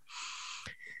life.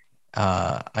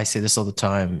 I say this all the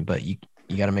time, but you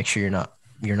got to make sure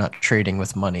you're not trading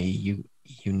with money you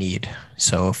need.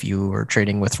 So if you are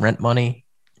trading with rent money,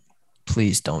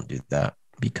 please don't do that,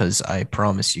 because I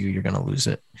promise you're going to lose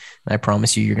it. And I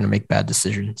promise you're going to make bad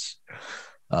decisions.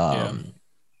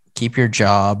 Keep your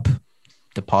job,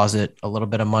 deposit a little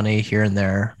bit of money here and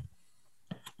there,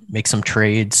 make some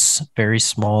trades, very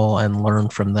small, and learn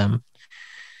from them.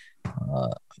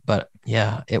 But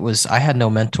yeah, I had no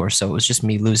mentor. So it was just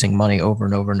me losing money over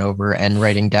and over and over and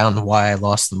writing down why I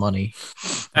lost the money.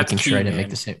 That's key, sure I didn't man. make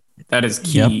the same. That is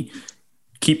key. Yep.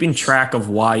 Keeping track of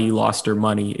why you lost your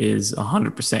money is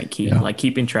 100% key. Yeah. Like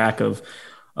keeping track of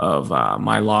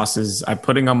my losses. I'm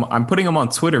putting them on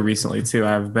Twitter recently too.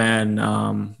 I've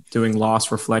been doing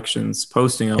loss reflections,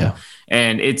 posting them,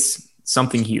 and it's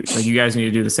something huge. Like you guys need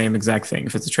to do the same exact thing.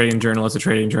 If it's a trading journal, it's a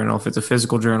trading journal. If it's a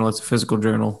physical journal, it's a physical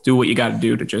journal. Do what you got to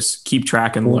do to just keep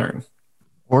track and learn.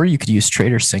 Or you could use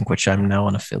TraderSync, which I'm now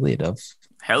an affiliate of.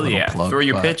 Hell yeah. Throw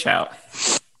your pitch out.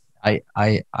 I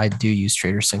do use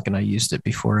TraderSync, and I used it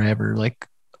before I ever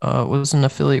was an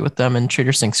affiliate with them, and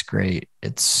TraderSync's great.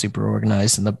 It's super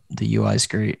organized, and the UI is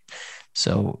great.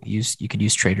 So you could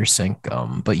use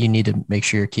TraderSync, but you need to make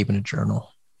sure you're keeping a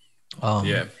journal.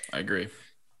 Yeah, I agree.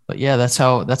 But yeah, that's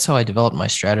how I developed my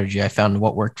strategy. I found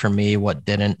what worked for me, what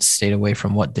didn't, stayed away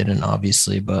from what didn't,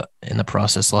 obviously, but in the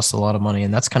process lost a lot of money.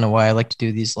 And that's kind of why I like to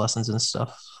do these lessons and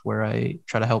stuff where I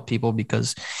try to help people,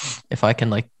 because if I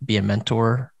can be a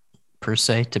mentor per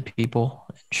se to people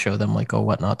and show them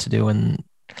what not to do, and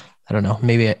I don't know,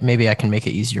 maybe I can make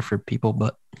it easier for people.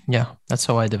 But yeah, that's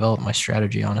how I developed my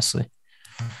strategy, honestly.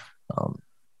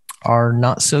 Our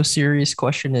not so serious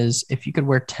question is, if you could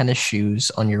wear tennis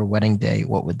shoes on your wedding day,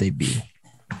 what would they be?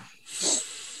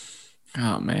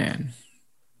 Oh man.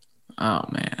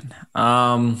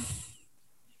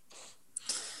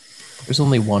 There's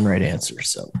only one right answer,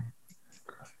 so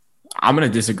I'm going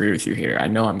to disagree with you here. I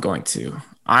know I'm going to.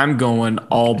 I'm going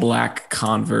all black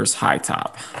Converse high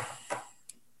top.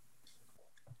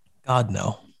 God,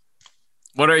 no.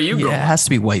 What are you going? It has to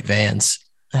be white Vans.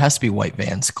 It has to be white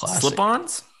Vans classic.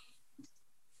 Slip-ons?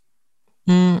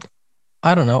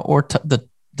 I don't know. Or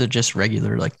the just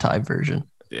regular tie version.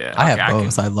 Yeah. I have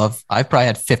both. I've probably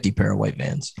had 50 pair of white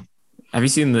Vans. Have you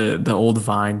seen the old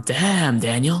Vine? Damn,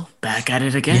 Daniel, back at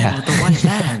it again with the white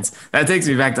Vans. That takes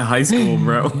me back to high school,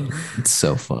 bro. It's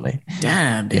so funny.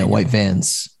 Damn, Daniel. Yeah, white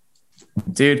Vans.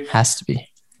 Dude. Has to be.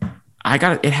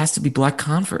 It has to be black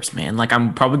Converse, man.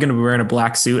 I'm probably going to be wearing a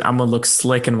black suit. I'm going to look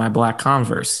slick in my black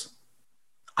Converse.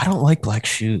 I don't like black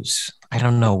shoes. I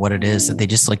don't know what it is that they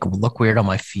just look weird on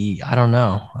my feet. I don't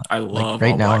know. I love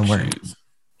right now I'm wearing shoes.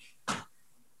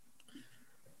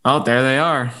 Oh, there they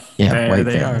are. Yeah, there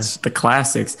they Vans. Are. The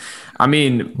classics. I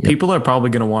mean, people are probably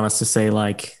going to want us to say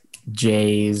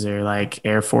J's or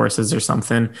Air Forces or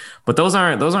something, but those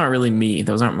aren't really me.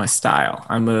 Those aren't my style.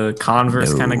 I'm a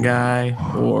Converse kind of guy,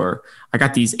 or I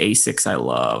got these Asics I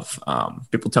love.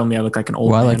 People tell me I look like an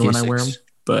old man when I wear them,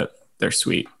 but they're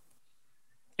sweet.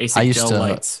 Asic gel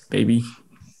lights, baby.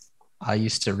 I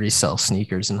used to resell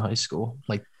sneakers in high school,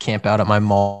 camp out at my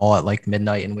mall at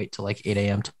midnight and wait till 8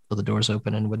 a.m. till the doors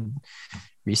open and would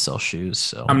resell shoes.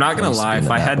 So I'm not going to lie. If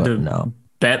I had to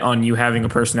bet on you having a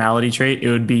personality trait,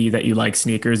 it would be that you like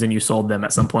sneakers and you sold them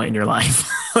at some point in your life.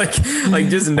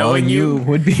 Just knowing you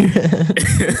would be, you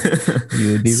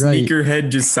would be right.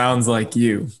 Sneakerhead just sounds like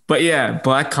you. But yeah,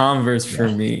 black Converse for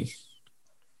me.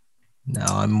 No,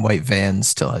 I'm white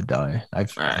Vans till I die.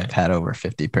 I've had over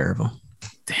 50 pair of them.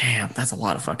 Damn, that's a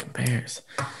lot of fucking pairs.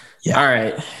 Yeah. All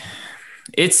right.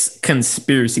 It's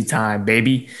conspiracy time,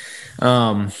 baby.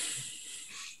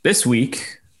 This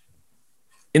week,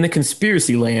 in the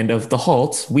conspiracy land of the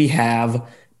Halt, we have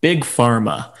Big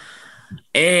Pharma.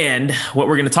 And what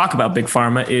we're going to talk about Big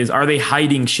Pharma is, are they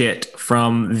hiding shit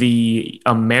from the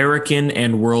American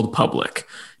and world public?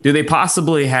 Do they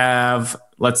possibly have,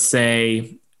 let's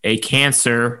say, a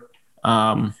cancer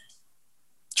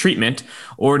treatment,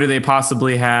 or do they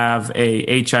possibly have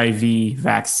a HIV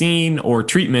vaccine or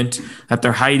treatment that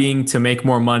they're hiding to make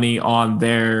more money on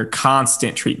their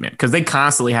constant treatment? Because they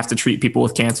constantly have to treat people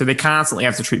with cancer. They constantly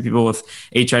have to treat people with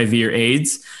HIV or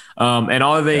AIDS. And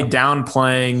are they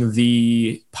downplaying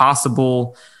the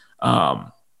possible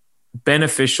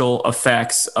beneficial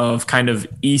effects of kind of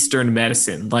Eastern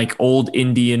medicine, like old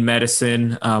Indian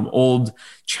medicine, old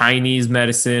Chinese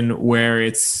medicine, where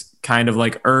it's kind of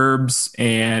like herbs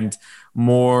and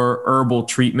more herbal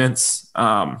treatments.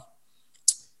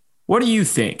 What do you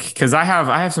think? Because I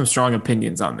have some strong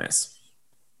opinions on this.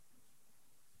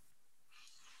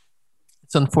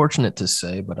 It's unfortunate to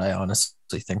say, but I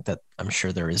honestly think that I'm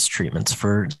sure there is treatments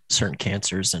for certain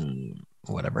cancers and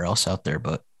whatever else out there,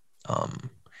 but um,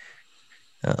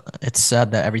 it's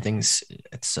sad that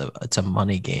it's a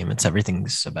money game. It's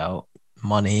everything's about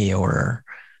money or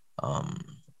um,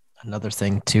 another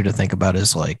thing too to think about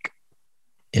is like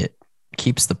it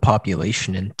keeps the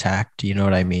population intact. You know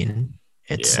what I mean?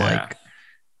 It's Yeah. like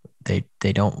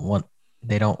they don't want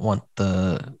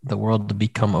the world to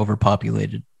become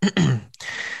overpopulated.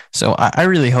 So I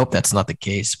really hope that's not the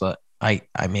case, but I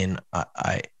mean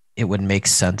I it would make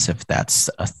sense if that's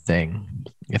a thing.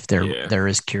 If Yeah. there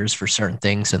is cures for certain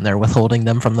things and they're withholding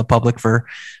them from the public for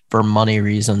money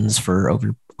reasons, for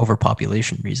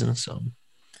overpopulation reasons. So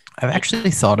I've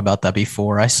actually thought about that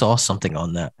before. I saw something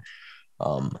on that.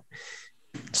 Um,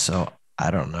 so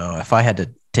I don't know. If I had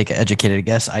to take an educated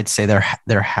guess, I'd say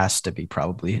there has to be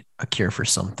probably a cure for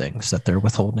some things that they're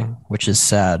withholding, which is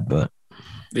sad, but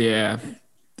Yeah.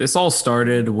 This all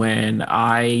started when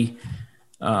I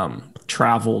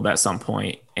traveled at some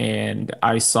point and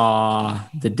I saw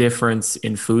the difference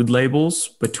in food labels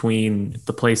between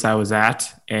the place I was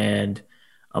at and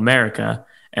America.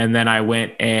 And then I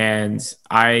went and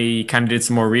I kind of did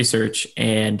some more research,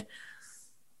 and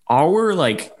our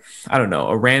like, I don't know,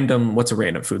 what's a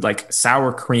random food? Like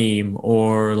sour cream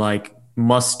or like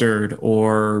mustard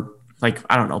or like,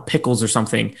 I don't know, pickles or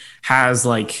something has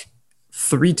like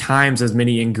 3 times as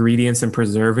many ingredients and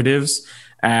preservatives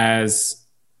as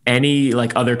any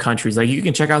like other countries. Like you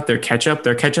can check out their ketchup.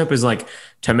 Their ketchup is like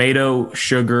tomato,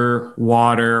 sugar,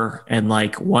 water, and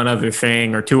like one other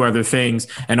thing or two other things.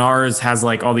 And ours has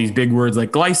like all these big words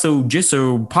like glyso,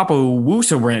 giso,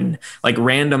 papo, like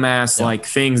random ass yeah. like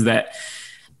things that,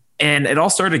 and it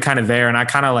all started kind of there. And I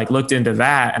kind of like looked into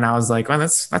that and I was like, well,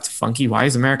 that's funky. Why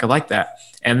is America like that?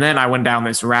 And then I went down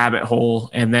this rabbit hole,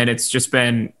 and then it's just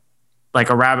been like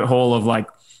a rabbit hole of like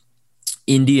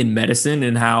Indian medicine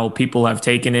and how people have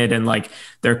taken it and like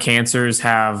their cancers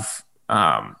have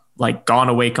like gone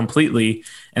away completely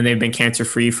and they've been cancer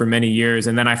free for many years.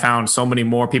 And then I found so many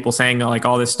more people saying like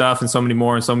all this stuff and so many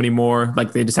more and so many more.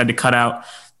 Like they just had to cut out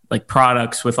like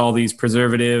products with all these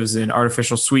preservatives and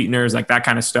artificial sweeteners, like that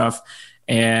kind of stuff,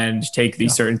 and take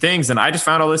these Yeah. certain things. And I just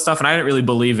found all this stuff and I didn't really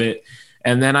believe it.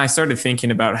 And then I started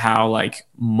thinking about how like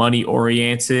money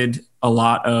oriented a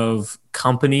lot of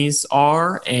companies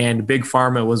are. And Big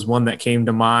Pharma was one that came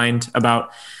to mind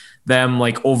about them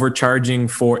like overcharging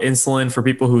for insulin for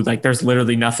people who like there's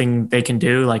literally nothing they can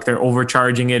do. Like they're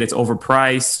overcharging it, it's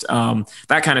overpriced,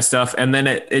 that kind of stuff. And then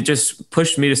it just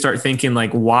pushed me to start thinking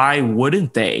like, why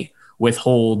wouldn't they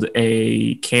withhold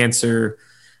a cancer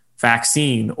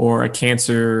vaccine or a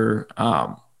cancer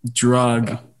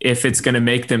drug if it's going to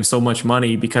make them so much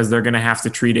money, because they're going to have to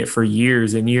treat it for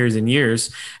years and years and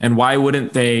years? And why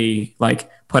wouldn't they like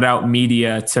put out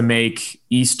media to make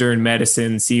Eastern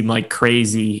medicine seem like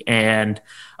crazy and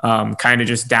kind of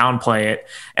just downplay it?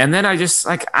 And then I just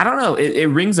like, I don't know, it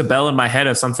rings a bell in my head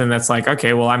of something that's like,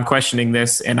 okay, well, I'm questioning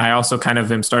this. And I also kind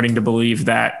of am starting to believe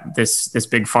that this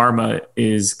big pharma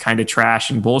is kind of trash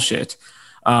and bullshit.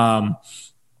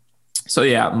 So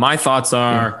yeah, my thoughts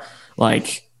are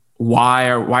like, why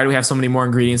do we have so many more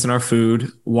ingredients in our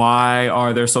food? Why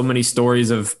are there so many stories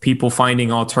of people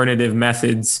finding alternative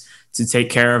methods to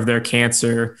take care of their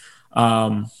cancer?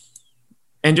 And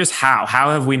just how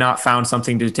have we not found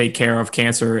something to take care of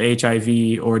cancer or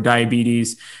HIV or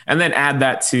diabetes? And then add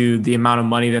that to the amount of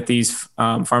money that these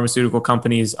pharmaceutical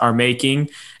companies are making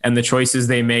and the choices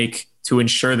they make to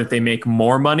ensure that they make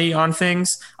more money on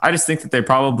things. I just think that they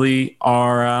probably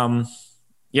are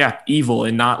evil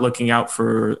and not looking out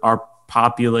for our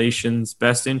population's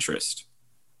best interest.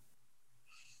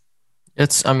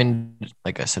 I mean,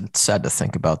 like I said, it's sad to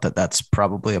think about that. That's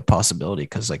probably a possibility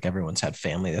because like everyone's had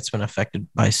family that's been affected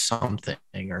by something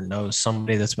or knows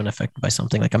somebody that's been affected by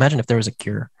something. Like imagine if there was a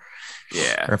cure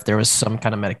Yeah. or if there was some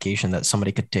kind of medication that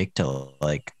somebody could take to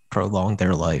like prolong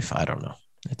their life. I don't know.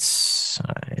 It's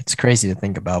crazy to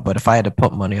think about, but if I had to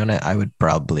put money on it, I would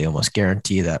probably almost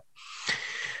guarantee that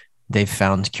they've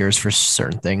found cures for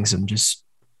certain things and just,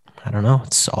 I don't know.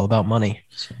 It's all about money.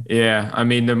 So, Yeah. I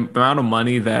mean, the amount of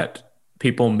money that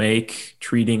people make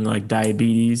treating like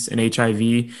diabetes and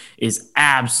HIV is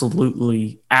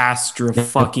absolutely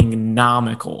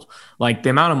astronomical. Like the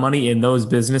amount of money in those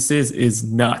businesses is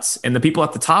nuts. And the people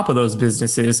at the top of those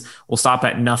businesses will stop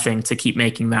at nothing to keep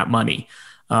making that money.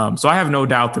 So I have no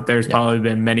doubt that there's probably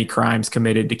been many crimes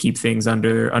committed to keep things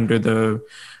under the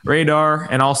radar,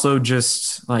 and also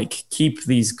just like keep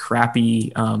these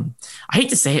crappy. I hate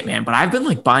to say it, man, but I've been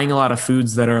like buying a lot of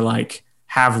foods that are like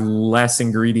have less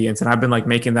ingredients, and I've been like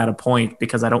making that a point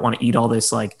because I don't want to eat all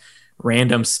this like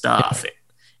random stuff.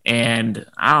 And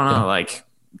I don't know, like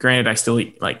granted, I still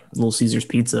eat like Little Caesars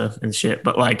pizza and shit,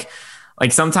 but like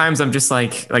sometimes I'm just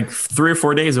like 3 or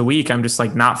 4 days a week, I'm just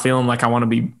like not feeling like I want to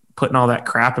be putting all that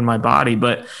crap in my body.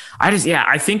 But I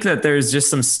think that there's just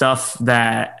some stuff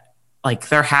that like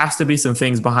there has to be some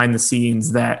things behind the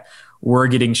scenes that we're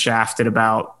getting shafted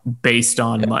about based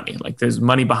on money. Like there's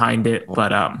money behind it,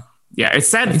 but it's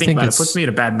sad to think about. It puts me in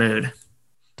a bad mood.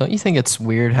 Don't you think it's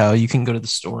weird how you can go to the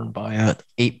store and buy a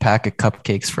 8-pack of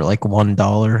cupcakes for like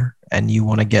 $1 and you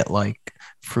want to get like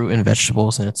fruit and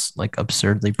vegetables and it's like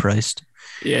absurdly priced?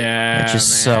 Yeah, it's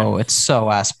just it's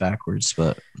so ass backwards,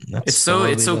 but it's so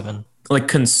like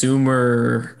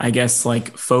consumer, I guess,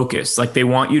 like focus. Like they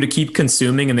want you to keep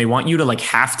consuming and they want you to like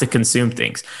have to consume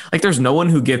things. Like there's no one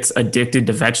who gets addicted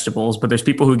to vegetables, but there's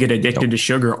people who get addicted to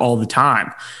sugar all the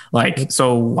time. Like,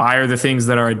 so why are the things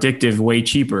that are addictive way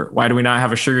cheaper? Why do we not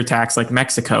have a sugar tax like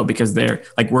Mexico? Because they're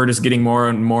like, we're just getting more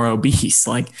and more obese.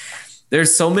 Like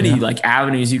there's so many like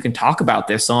avenues you can talk about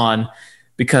this on,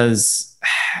 because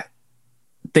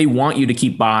they want you to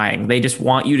keep buying. They just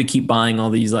want you to keep buying all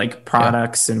these like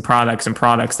products and products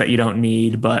that you don't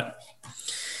need. But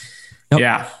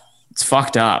it's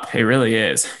fucked up. It really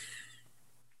is.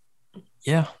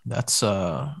 Yeah, that's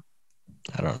I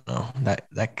don't know. That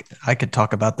I could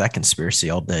talk about that conspiracy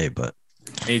all day, but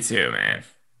me too, man.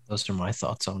 Those are my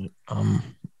thoughts on it.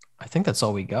 I think that's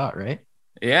all we got, right?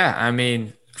 Yeah, I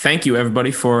mean, thank you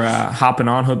everybody for hopping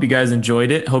on. Hope you guys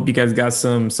enjoyed it. Hope you guys got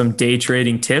some day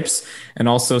trading tips and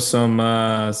also some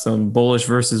bullish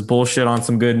versus bullshit on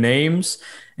some good names,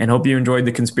 and hope you enjoyed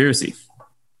the conspiracy.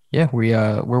 Yeah,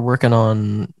 we're working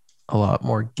on a lot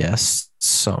more guests.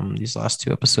 These last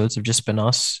 2 episodes have just been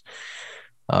us,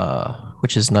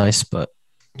 which is nice, but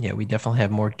yeah, we definitely have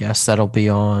more guests that'll be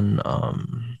on.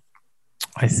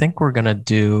 I think we're gonna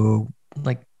do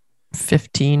like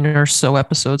 15 or so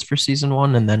episodes for season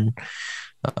 1, and then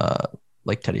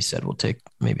like Teddy said, we'll take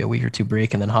maybe a week or 2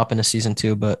 break and then hop into season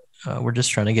 2, but we're just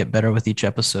trying to get better with each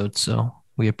episode. So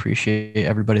we appreciate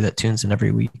everybody that tunes in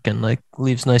every week and like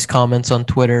leaves nice comments on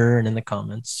Twitter and in the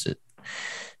comments.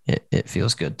 It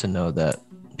feels good to know that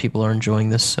people are enjoying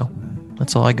this. So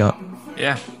that's all I got.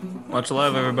 Yeah, much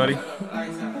love everybody.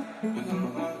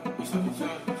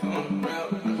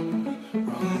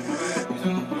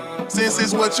 This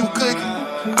is what you cook.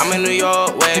 I'm in New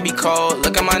York, where it be cold.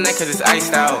 Look at my neck cause it's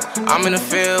iced out. I'm in the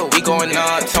field, we going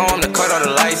up. Tell 'em to cut all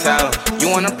the lights out. You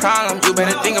want a problem, you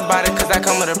better think about it, cause I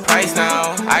come with a price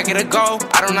now. I get a go,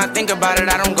 I do not think about it,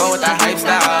 I don't go with that hype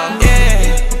style.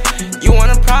 Yeah, you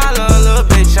want a problem, little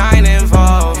bitch, I ain't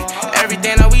involved.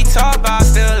 Everything that we talk about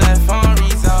still